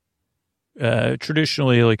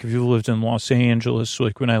traditionally, if you lived in Los Angeles,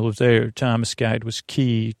 when I lived there, Thomas guide was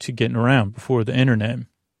key to getting around before the internet.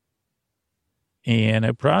 And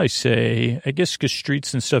I'd probably say, I guess because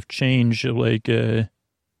streets and stuff change, these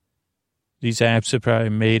apps have probably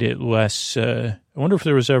made it less, I wonder if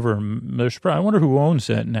there was ever, I wonder who owns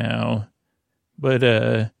that now.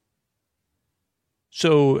 But,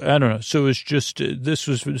 so, I don't know. So it's just, this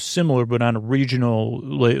was similar, but on a regional,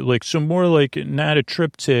 so more like not a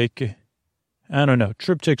triptych. I don't know.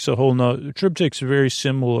 Triptych's triptych's very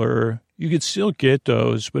similar. You could still get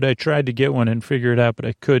those, but I tried to get one and figure it out, but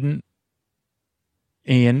I couldn't.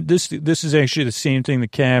 And this is actually the same thing the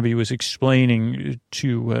cabbie was explaining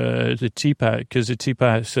to the Teapot, because the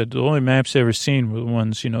Teapot said the only maps I've ever seen were the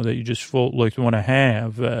ones, that you just the one I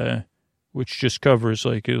have, which just covers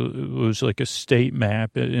it was like a state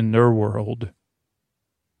map in their world.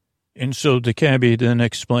 And so the cabbie then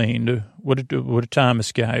explained what a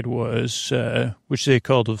Thomas guide was, which they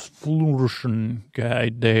called a Flannel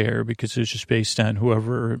guide there, because it was just based on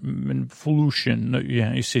whoever, Flannel.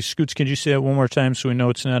 Yeah, you say, Scoots, can you say that one more time so we know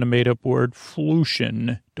it's not a made-up word?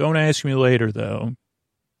 Flannel. Don't ask me later, though,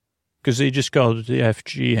 because they just called it the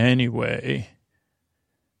FG anyway.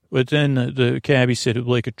 But then the cabbie said,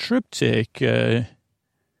 like a triptych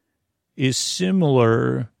is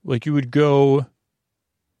similar, like you would go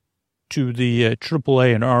to the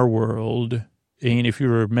AAA in our world, and if you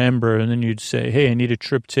remember, and then you'd say, hey, I need a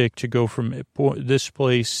triptych to go from this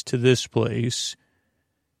place to this place,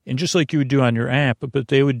 and just like you would do on your app, but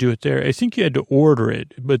they would do it there. I think you had to order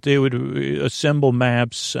it, but they would assemble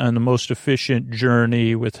maps on the most efficient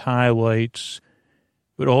journey with highlights,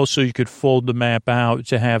 but also you could fold the map out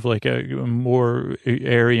to have like a more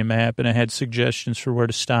area map, and I had suggestions for where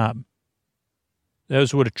to stop. That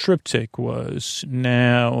was what a triptych was.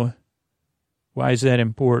 Now, why is that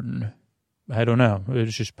important? I don't know. It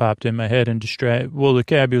just popped in my head and Well, the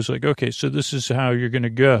cabbie was like, okay, so this is how you're going to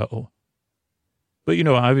go. But,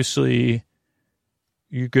 obviously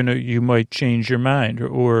you might change your mind,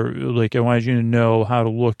 or I wanted you to know how to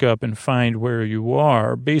look up and find where you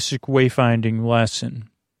are. Basic wayfinding lesson.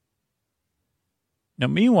 Now,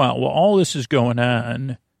 meanwhile, while all this is going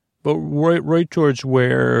on, but right towards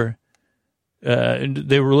where and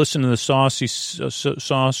they were listening to the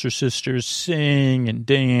Saucer Sisters sing and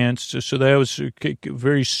dance, so that was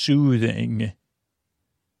very soothing.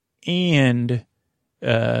 And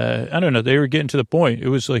I don't know, they were getting to the point. It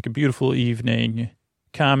was like a beautiful evening.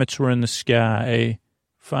 Comets were in the sky.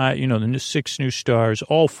 5, the 6 new stars.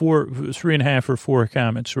 All 3.5 or 4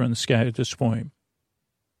 comets were in the sky at this point.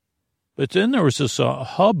 But then there was this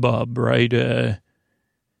hubbub, right?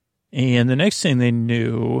 And the next thing they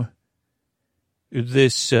knew,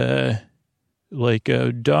 this like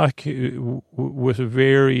a duck with a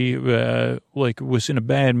very, was in a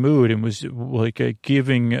bad mood and was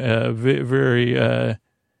giving a very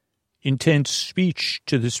intense speech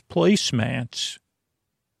to this placemat,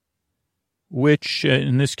 which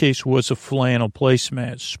in this case was a flannel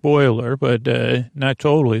placemat. Spoiler, but not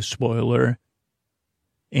totally a spoiler.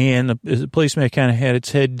 And the placemat kind of had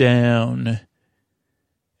its head down.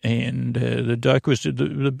 And the duck was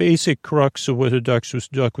the basic crux of what the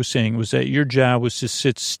duck was saying was that your job was to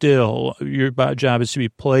sit still. Your job is to be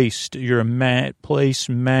placed. You're a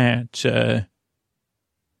placemat.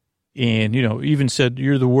 And, even said,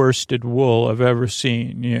 you're the worsted wool I've ever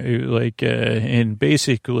seen. And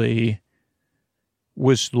basically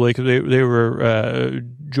was like they were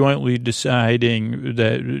jointly deciding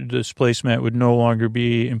that this placemat would no longer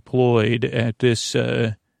be employed at this.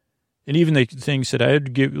 And even the things that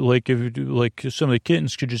I'd give, if some of the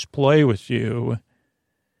kittens could just play with you.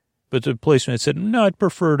 But the placemat said, no, I'd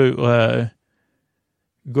prefer to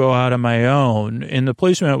go out on my own. And the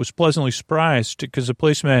placemat was pleasantly surprised because the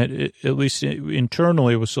placemat, at least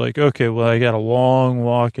internally, was like, okay, well, I got a long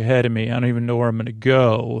walk ahead of me. I don't even know where I'm going to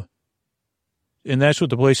go. And that's what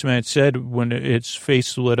the placemat said when its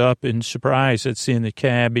face lit up in surprise at seeing the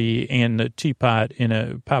cabbie and the teapot in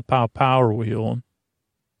a power wheel.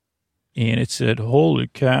 And it said, holy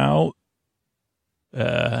cow.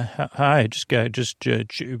 Hi,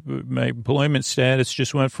 my employment status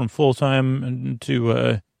just went from full-time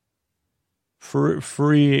to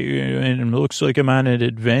free, and it looks like I'm on an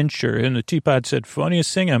adventure. And the teapot said,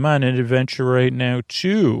 funniest thing, I'm on an adventure right now,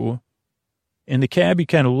 too. And the cabbie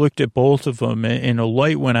kind of looked at both of them, and a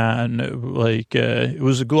light went on, it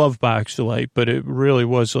was a glove box light, but it really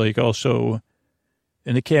was also,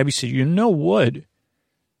 and the cabbie said, you know what?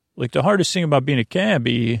 The hardest thing about being a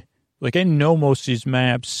cabbie, I know most of these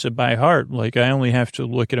maps by heart. I only have to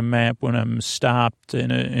look at a map when I'm stopped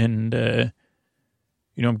and I'm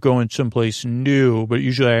going someplace new, but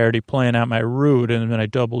usually I already plan out my route and then I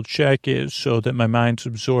double check it so that my mind's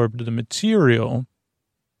absorbed the material.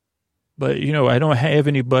 But, I don't have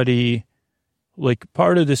anybody,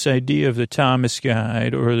 part of this idea of the Thomas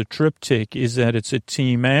Guide or the triptych is that it's a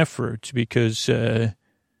team effort because,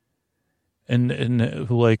 And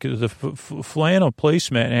the flannel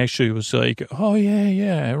placemat actually was like, oh,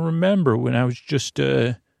 yeah, I remember when I was just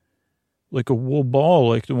like a wool ball,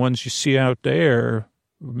 like the ones you see out there,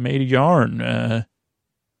 made of yarn.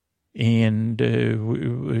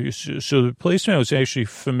 So the placemat was actually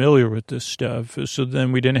familiar with this stuff. So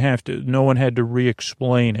then no one had to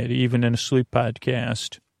re-explain it, even in a sleep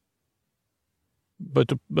podcast.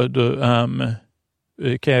 But the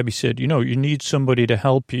cabbie said, you need somebody to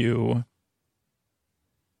help you.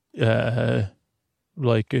 It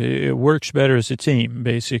works better as a team,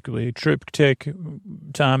 basically. Triptych,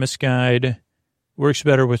 Thomas Guide, works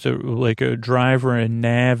better with a driver and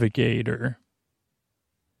navigator.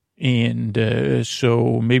 And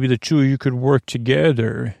so maybe the two of you could work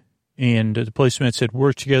together. And the placemat said,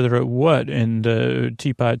 work together at what? And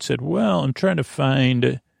Teapot said, well, I'm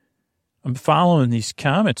following these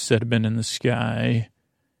comets that have been in the sky.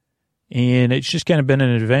 And it's just kind of been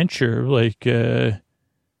an adventure,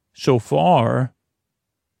 so far.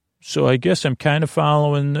 So I guess I'm kind of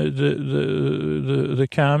following the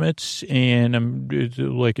comets, and I'm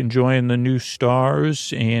enjoying the new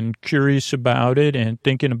stars and curious about it and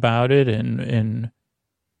thinking about it, and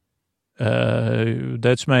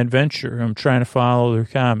that's my adventure. I'm trying to follow the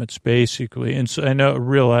comets, basically. And so I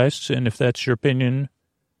realized, and if that's your opinion,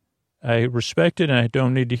 I respect it and I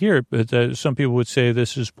don't need to hear it, but some people would say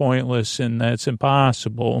this is pointless and that's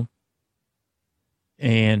impossible.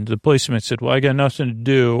 And the placemat said, well, I got nothing to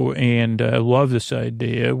do, and I love this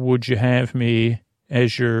idea. Would you have me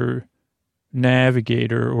as your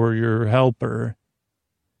navigator or your helper?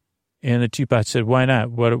 And the Teapot said, why not?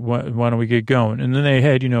 Why don't we get going? And then they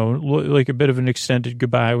had, a bit of an extended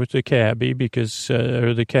goodbye with the cabbie because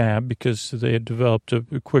they had developed a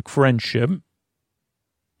quick friendship.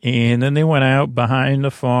 And then they went out behind the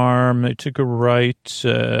farm. They took a right,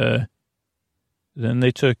 then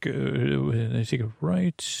they take a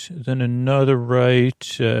right, then another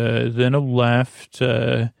right, then a left.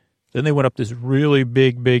 Then they went up this really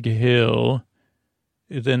big hill.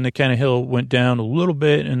 Then the kind of hill went down a little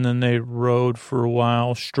bit, and then they rode for a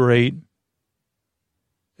while straight.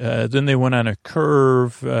 Then they went on a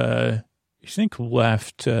curve, I think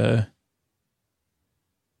left. And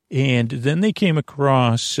then they came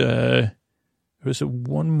across, there was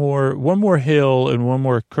one more hill and one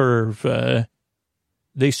more curve.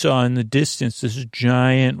 They saw in the distance this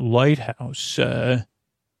giant lighthouse. And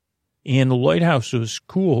the lighthouse was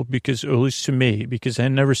cool because, or at least to me, because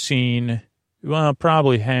I'd never seen Well,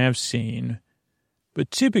 probably have seen.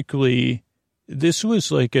 But typically, this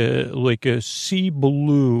was like a sea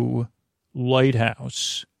blue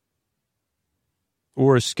lighthouse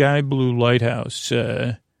or a sky blue lighthouse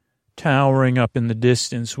towering up in the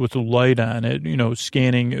distance with a light on it,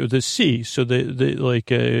 scanning the sea. So they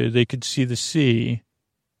could see the sea.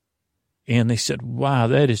 And they said, wow,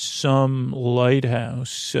 that is some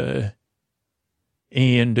lighthouse.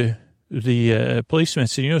 And the policeman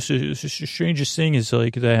said, so the strangest thing is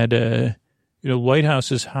like that,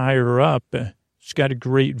 lighthouse is higher up. It's got a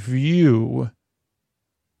great view.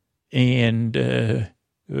 And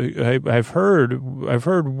I've heard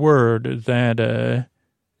word that,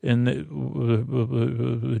 and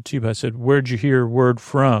the Teapot said, where'd you hear word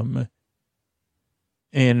from?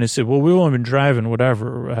 And they said, well, we've only been driving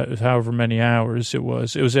however many hours it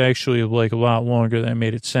was. It was actually like a lot longer than I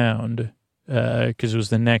made it sound, because it was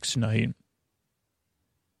the next night.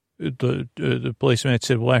 The policeman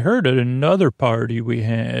said, well, I heard at another party we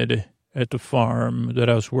had at the farm that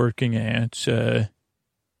I was working at,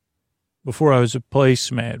 before I was a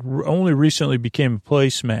placemat. Only recently became a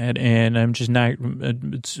placemat, and I'm just not,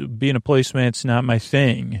 being a placemat's not my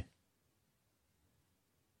thing.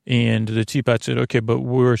 And the Teapot said, okay, but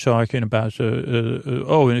we were talking about,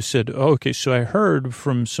 and it said, okay, so I heard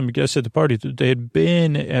from some guests at the party that they had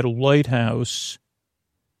been at a lighthouse,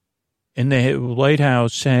 and the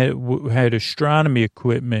lighthouse had astronomy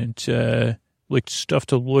equipment, like stuff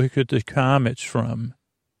to look at the comets from.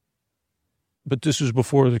 But this was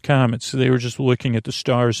before the comets, so they were just looking at the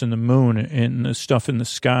stars and the moon and the stuff in the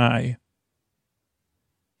sky.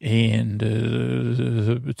 And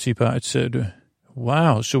the Teapot said,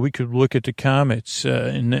 wow, so we could look at the comets,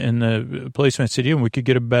 and the policeman said, yeah, we could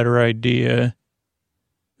get a better idea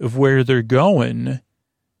of where they're going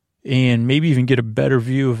and maybe even get a better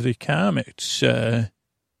view of the comets.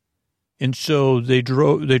 And so they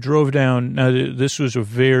drove down. Now, this was a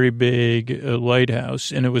very big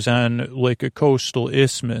lighthouse, and it was on like a coastal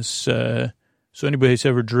isthmus. So anybody who's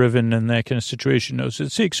ever driven in that kind of situation knows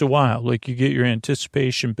it takes a while. Like you get your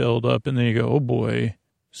anticipation build up, and then you go, oh boy.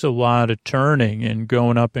 It's a lot of turning and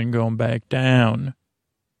going up and going back down.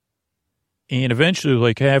 And eventually,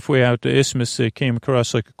 like halfway out the isthmus, they came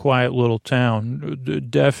across like a quiet little town. The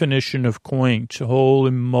definition of quaint,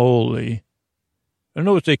 holy moly. I don't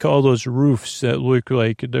know what they call those roofs that look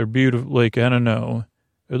like they're beautiful, like, I don't know.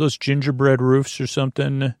 Are those gingerbread roofs or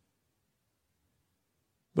something?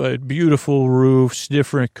 But beautiful roofs,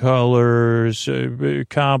 different colors,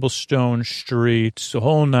 cobblestone streets, the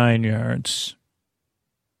whole 9 yards.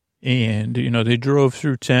 And, they drove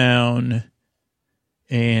through town,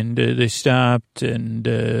 and they stopped, and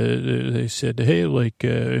they said, hey, like,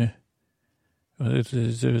 we're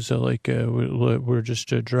just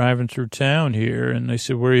driving through town here. And they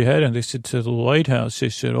said, where are you heading? They said, to the lighthouse. They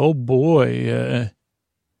said, oh, boy,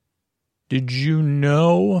 did you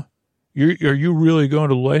know? Are you really going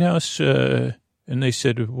to the lighthouse? And they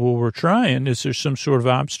said, well, we're trying. Is there some sort of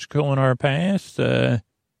obstacle in our path?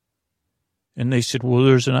 And they said, well,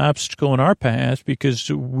 there's an obstacle in our path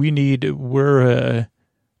because we're the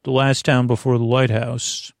last town before the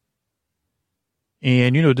lighthouse.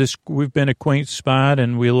 And, we've been a quaint spot,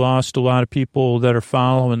 and we lost a lot of people that are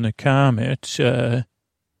following the comet. And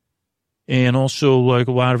also, like,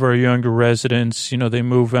 a lot of our younger residents, they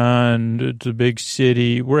move on to the big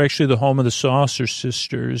city. We're actually the home of the Saucer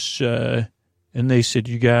Sisters. And they said,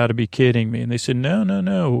 you got to be kidding me. And they said,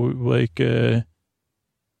 no. Like,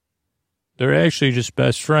 they're actually just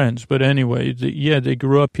best friends. But anyway, they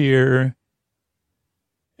grew up here.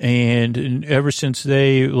 And ever since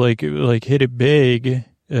they like hit it big,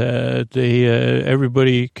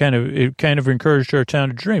 everybody kind of encouraged our town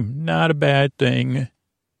to dream. Not a bad thing.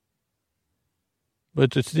 But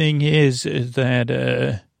the thing is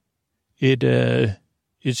that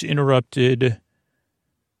it's interrupted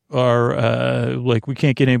our we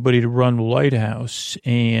can't get anybody to run the lighthouse,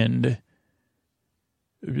 and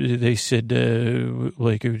they said,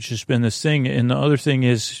 it's just been this thing. And the other thing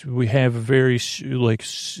is we have a very, so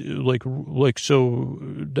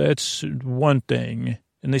that's one thing.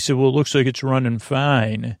 And they said, well, it looks like it's running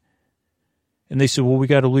fine. And they said, well, we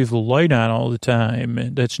got to leave the light on all the time.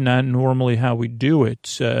 And that's not normally how we do it.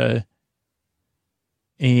 So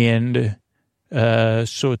it's they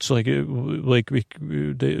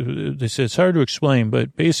said it's hard to explain,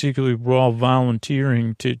 but basically we're all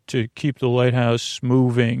volunteering to keep the lighthouse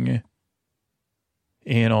moving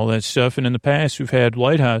and all that stuff. And in the past, we've had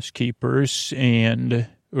lighthouse keepers they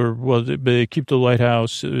keep the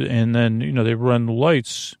lighthouse and then, they run the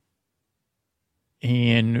lights.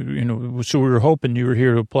 And, so we were hoping you were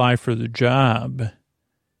here to apply for the job.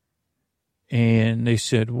 And they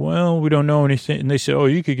said, well, we don't know anything. And they said, oh,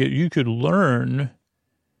 you could learn.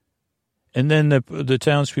 And then the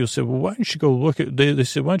townspeople said, well, why don't you go look at, they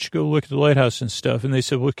said, why don't you go look at the lighthouse and stuff? And they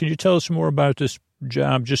said, well, can you tell us more about this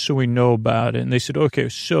job just so we know about it? And they said, okay,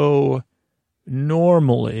 so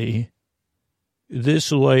normally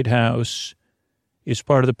this lighthouse is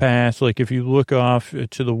part of the path. Like if you look off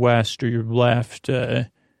to the west or your left, you're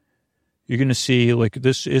going to see like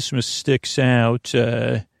this isthmus sticks out.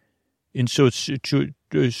 And so it's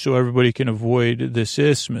so everybody can avoid this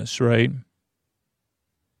isthmus, right?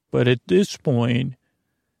 But at this point,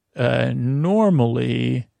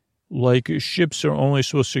 normally, like ships are only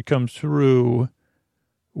supposed to come through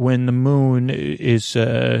when the moon is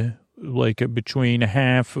like between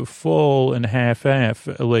half full and half.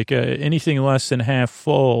 Like anything less than half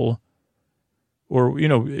full, or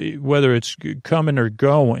whether it's coming or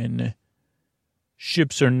going,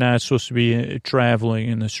 ships are not supposed to be traveling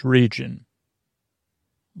in this region.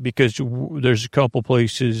 Because there's a couple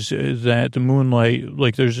places that the moonlight,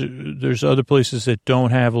 like there's other places that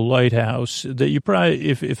don't have a lighthouse that you probably,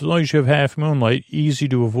 if as long as you have half moonlight, easy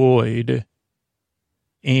to avoid.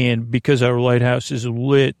 And because our lighthouse is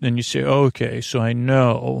lit, then you say, okay, so I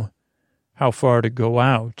know how far to go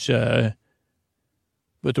out.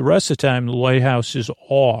 But the rest of the time, the lighthouse is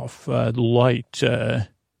off, the light.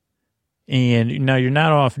 And now you're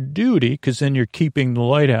not off duty because then you're keeping the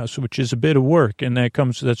lighthouse, which is a bit of work, and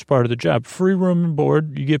that's part of the job. Free room and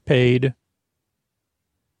board, you get paid.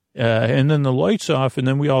 And then the light's off, and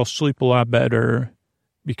then we all sleep a lot better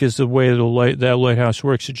because the way that lighthouse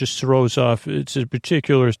works, it just throws off. It's a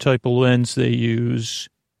particular type of lens they use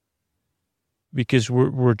because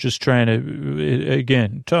we're just trying to,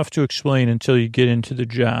 again, tough to explain until you get into the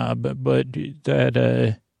job, but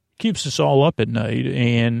that keeps us all up at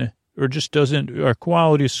night or just doesn't, our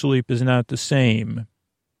quality of sleep is not the same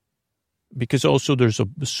because also there's a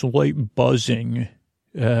slight buzzing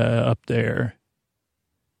up there.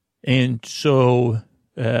 And so,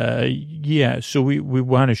 so we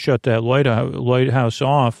want to shut that lighthouse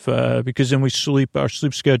off because then our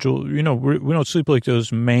sleep schedule, we don't sleep like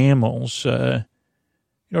those mammals. Our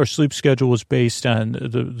sleep schedule was based on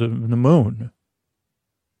the moon.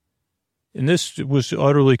 And this was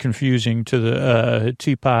utterly confusing to the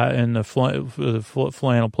Teapot and the flannel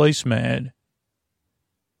placemat.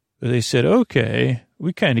 They said, okay,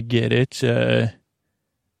 we kind of get it.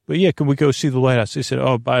 But yeah, can we go see the lighthouse? They said,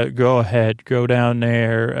 go ahead, go down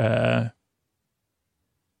there,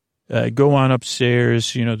 go on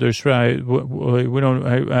upstairs. There's probably, we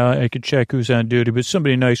don't, I could check who's on duty, but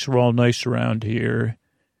somebody nice, we're all nice around here.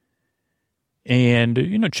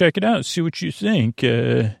 And, check it out, see what you think.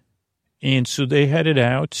 And so they headed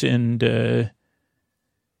out and they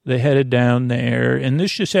headed down there. And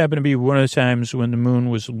this just happened to be one of the times when the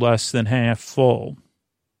moon was less than half full.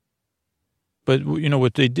 But,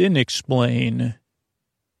 what they didn't explain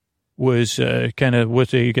was kind of what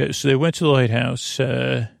they got. So they went to the lighthouse.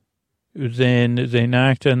 Then they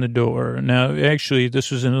knocked on the door. Now, actually,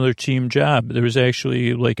 this was another team job. There was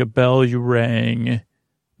actually like a bell you rang.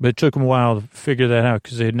 But it took them a while to figure that out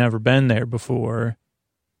because they had never been there before.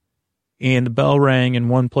 And the bell rang in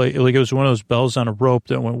one place, like it was one of those bells on a rope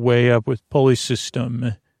that went way up with pulley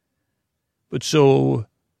system. But so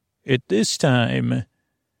at this time,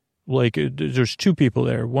 like there's two people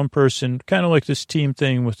there. One person, kind of like this team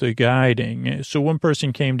thing with the guiding. So one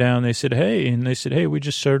person came down, they said, hey, we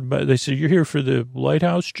just started by, they said, you're here for the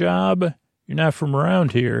lighthouse job? You're not from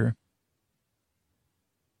around here.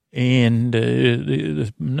 And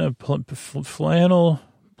the flannel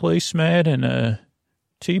placemat and a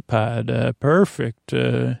Teapot, perfect.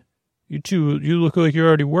 You two, you look like you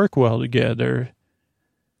already work well together.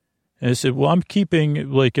 And I said, well, I'm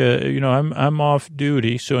keeping like I'm off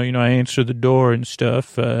duty, so I answer the door and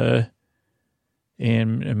stuff. And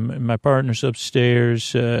my partner's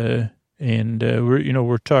upstairs, and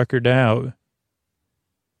we're tuckered out.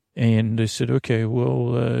 And they said, okay,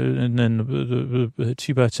 well, and then the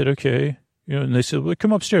Teapot said, okay, and they said, well,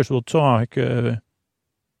 come upstairs, we'll talk.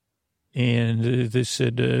 And they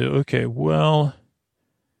said, okay, well,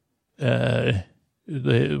 this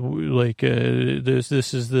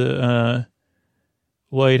is the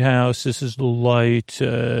lighthouse, this is the light,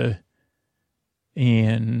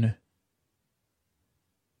 and,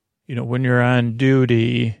 when you're on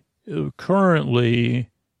duty, currently,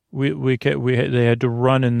 they had to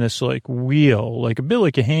run in this like wheel, like a bit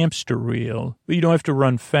like a hamster wheel, but you don't have to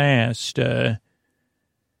run fast,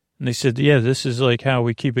 and they said, yeah, this is like how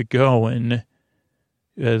we keep it going.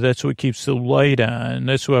 That's what keeps the light on.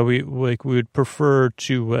 That's why we would prefer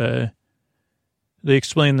to they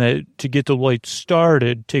explain that to get the light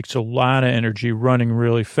started takes a lot of energy running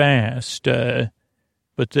really fast. But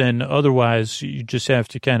then otherwise you just have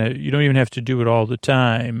to you don't even have to do it all the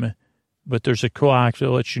time. But there's a clock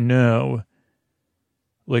that lets you know,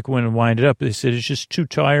 like when it winded up. They said it's just too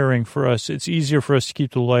tiring for us. It's easier for us to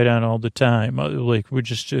keep the light on all the time. Like we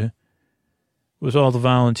just, with all the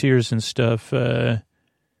volunteers and stuff. And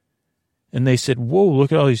they said, whoa,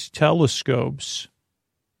 look at all these telescopes.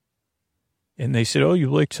 And they said, oh,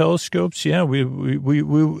 you like telescopes? Yeah, we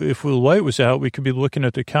if the light was out, we could be looking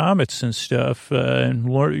at the comets and stuff. And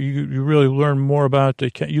you really learn more about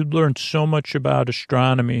you learn so much about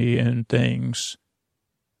astronomy and things.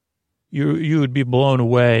 You would be blown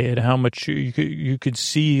away at how much you could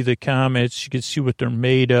see the comets. You could see what they're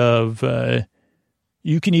made of.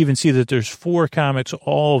 You can even see that there's 4 comets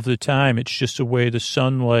all of the time. It's just the way the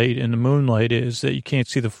sunlight and the moonlight is that you can't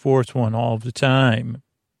see the 4th one all of the time.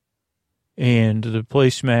 And the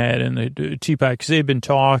placemat and the Teapot, because they've been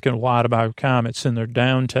talking a lot about comets in their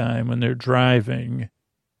downtime when they're driving.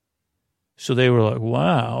 So they were like,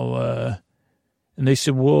 wow. And they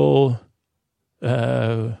said, well,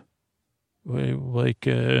 this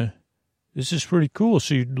is pretty cool.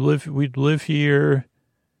 So we'd live here.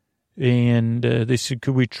 And they said,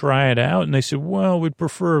 could we try it out? And they said, well, we'd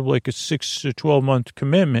prefer like a 6 to 12 month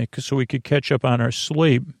commitment so we could catch up on our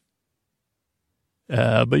sleep.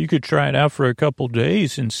 But you could try it out for a couple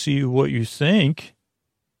days and see what you think.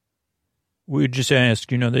 We'd just ask,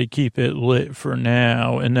 they keep it lit for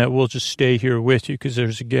now and that we'll just stay here with you because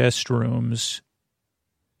there's guest rooms.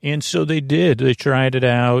 And so they did. They tried it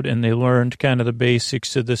out and they learned kind of the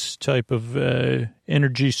basics of this type of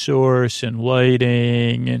energy source and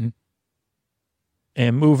lighting and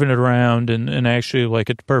moving it around and actually like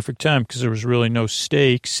at the perfect time because there was really no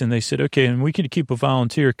stakes. And they said, okay, and we could keep a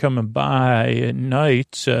volunteer coming by at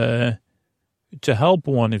night to help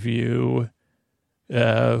one of you,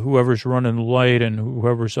 whoever's running the light and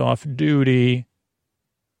whoever's off duty.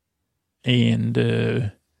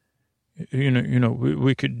 And,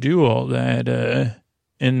 we could do all that.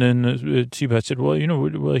 And then the Teapot said, well,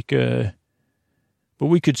 but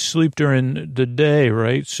we could sleep during the day,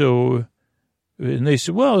 right? So, and they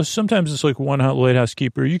said, well, sometimes it's like one lighthouse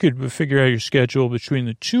keeper. You could figure out your schedule between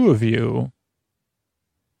the 2 of you.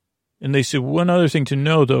 And they said, one other thing to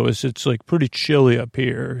know, though, is it's like pretty chilly up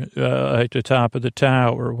here at the top of the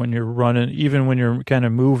tower when you're running, even when you're kind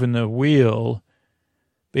of moving the wheel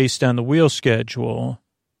based on the wheel schedule.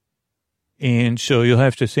 And so you'll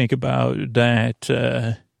have to think about that.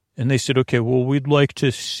 And they said, okay, well, we'd like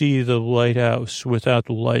to see the lighthouse without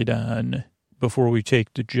the light on before we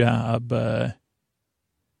take the job.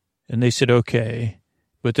 And they said, okay,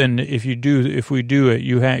 but then if we do it,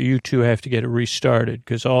 you 2 have to get it restarted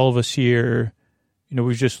because all of us here,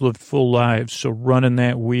 we've just lived full lives. So running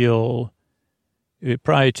that wheel, it'd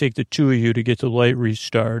probably take the 2 of you to get the light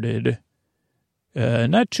restarted.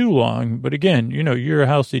 Not too long, but again, you're a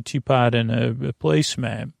healthy Teapot and a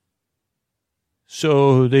placemat.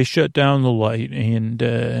 So they shut down the light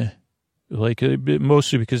and,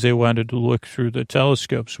 mostly because they wanted to look through the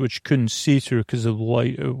telescopes, which couldn't see through because of the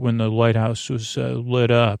light when the lighthouse was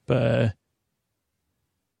lit up. And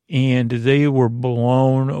they were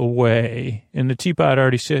blown away. And the Teapot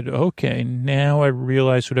already said, okay, now I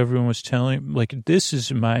realize what everyone was telling. Like, this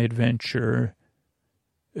is my adventure.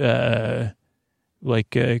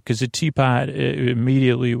 Because the Teapot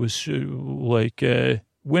immediately was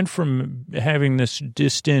went from having this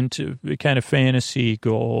distant kind of fantasy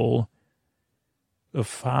goal of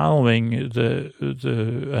following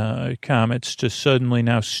the comets to suddenly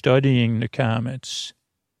now studying the comets.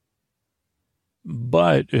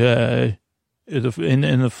 But the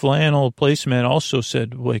Flannel placemat also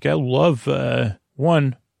said, I love, I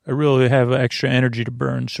really have extra energy to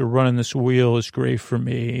burn, so running this wheel is great for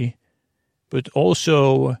me. But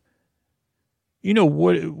also,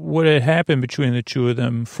 what had happened between the 2 of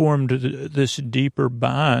them formed this deeper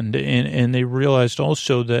bond, and they realized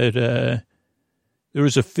also that there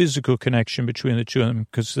was a physical connection between the 2 of them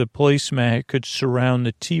because the placemat could surround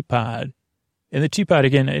the Teapot. And the Teapot,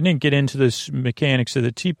 again, I didn't get into this mechanics of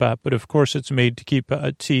the Teapot, but of course it's made to keep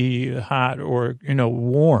a tea hot or,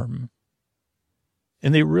 warm.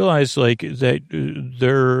 And they realized that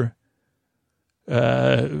their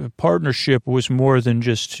partnership was more than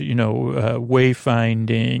just,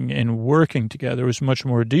 wayfinding and working together. It was much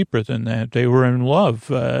more deeper than that. They were in love.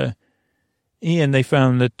 And they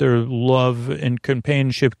found that their love and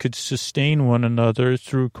companionship could sustain one another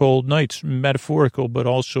through cold nights, metaphorical, but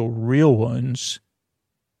also real ones.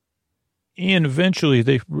 And eventually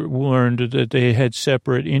they learned that they had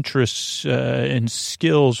separate interests and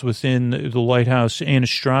skills within the lighthouse and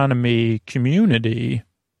astronomy community.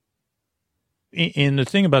 And the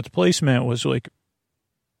thing about the placemat was like,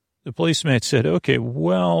 the placemat said, okay,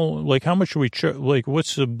 well, like how much are we, like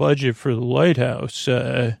what's the budget for the lighthouse?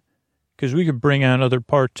 Because we could bring on other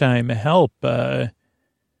part-time help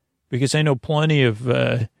because I know plenty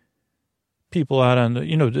of people out on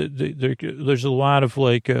the, there's a lot of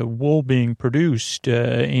like wool being produced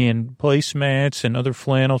and placemats and other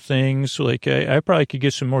flannel things. Like I probably could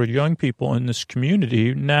get some more young people in this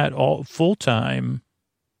community, not all full-time.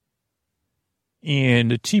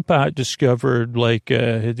 And the Teapot discovered like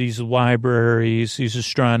these libraries, these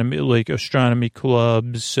astronomy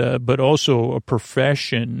clubs, but also a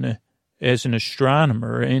profession as an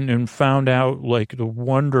astronomer, and found out like the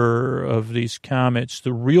wonder of these comets,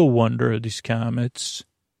 the real wonder of these comets.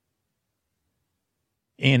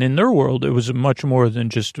 And in their world, it was much more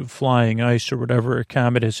than just flying ice or whatever a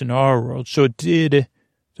comet is in our world. So there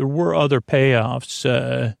were other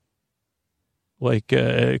payoffs,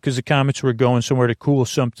 because the comets were going somewhere to cool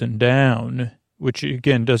something down, which,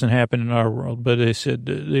 again, doesn't happen in our world. But they said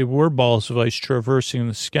they were balls of ice traversing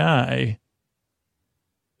the sky,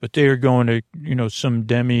 but they are going to, some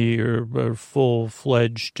demi or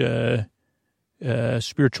full-fledged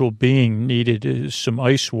spiritual being needed some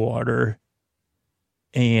ice water.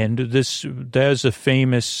 And that's a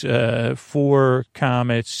famous 4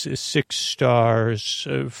 comets, 6 stars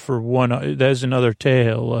for one. That's another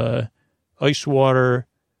tale. Ice water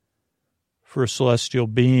for a celestial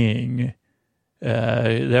being.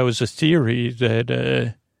 That was a theory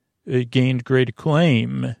that it gained great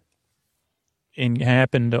acclaim and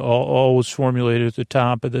happened. All was formulated at the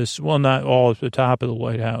top of this. Well, not all at the top of the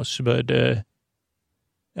lighthouse, but I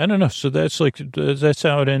don't know. So that's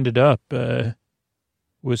how it ended up.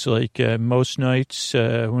 Was like most nights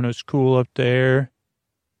when it was cool up there,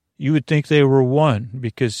 you would think they were one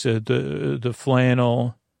because the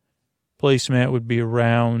flannel placemat would be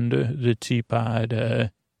around the teapot.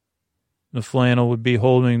 The flannel would be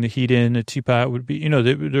holding the heat in. The teapot would be,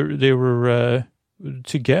 they were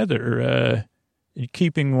together,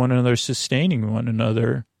 keeping one another, sustaining one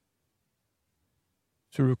another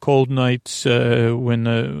through cold nights when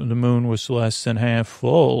the moon was less than half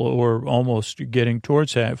full or almost getting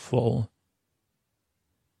towards half full.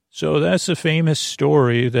 So that's a famous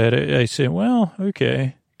story that I say, well,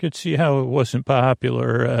 okay, could see how it wasn't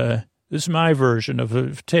popular. This is my version of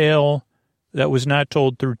a tale that was not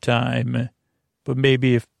told through time, but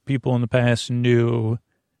maybe if people in the past knew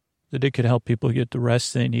that it could help people get the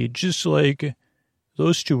rest they need, just like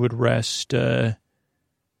those two would rest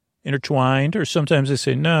intertwined, or sometimes they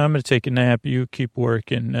say, no, I'm going to take a nap, you keep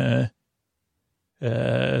working.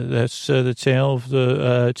 That's the tale of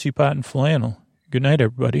the Teapot and Flannel. Good night,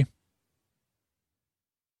 everybody.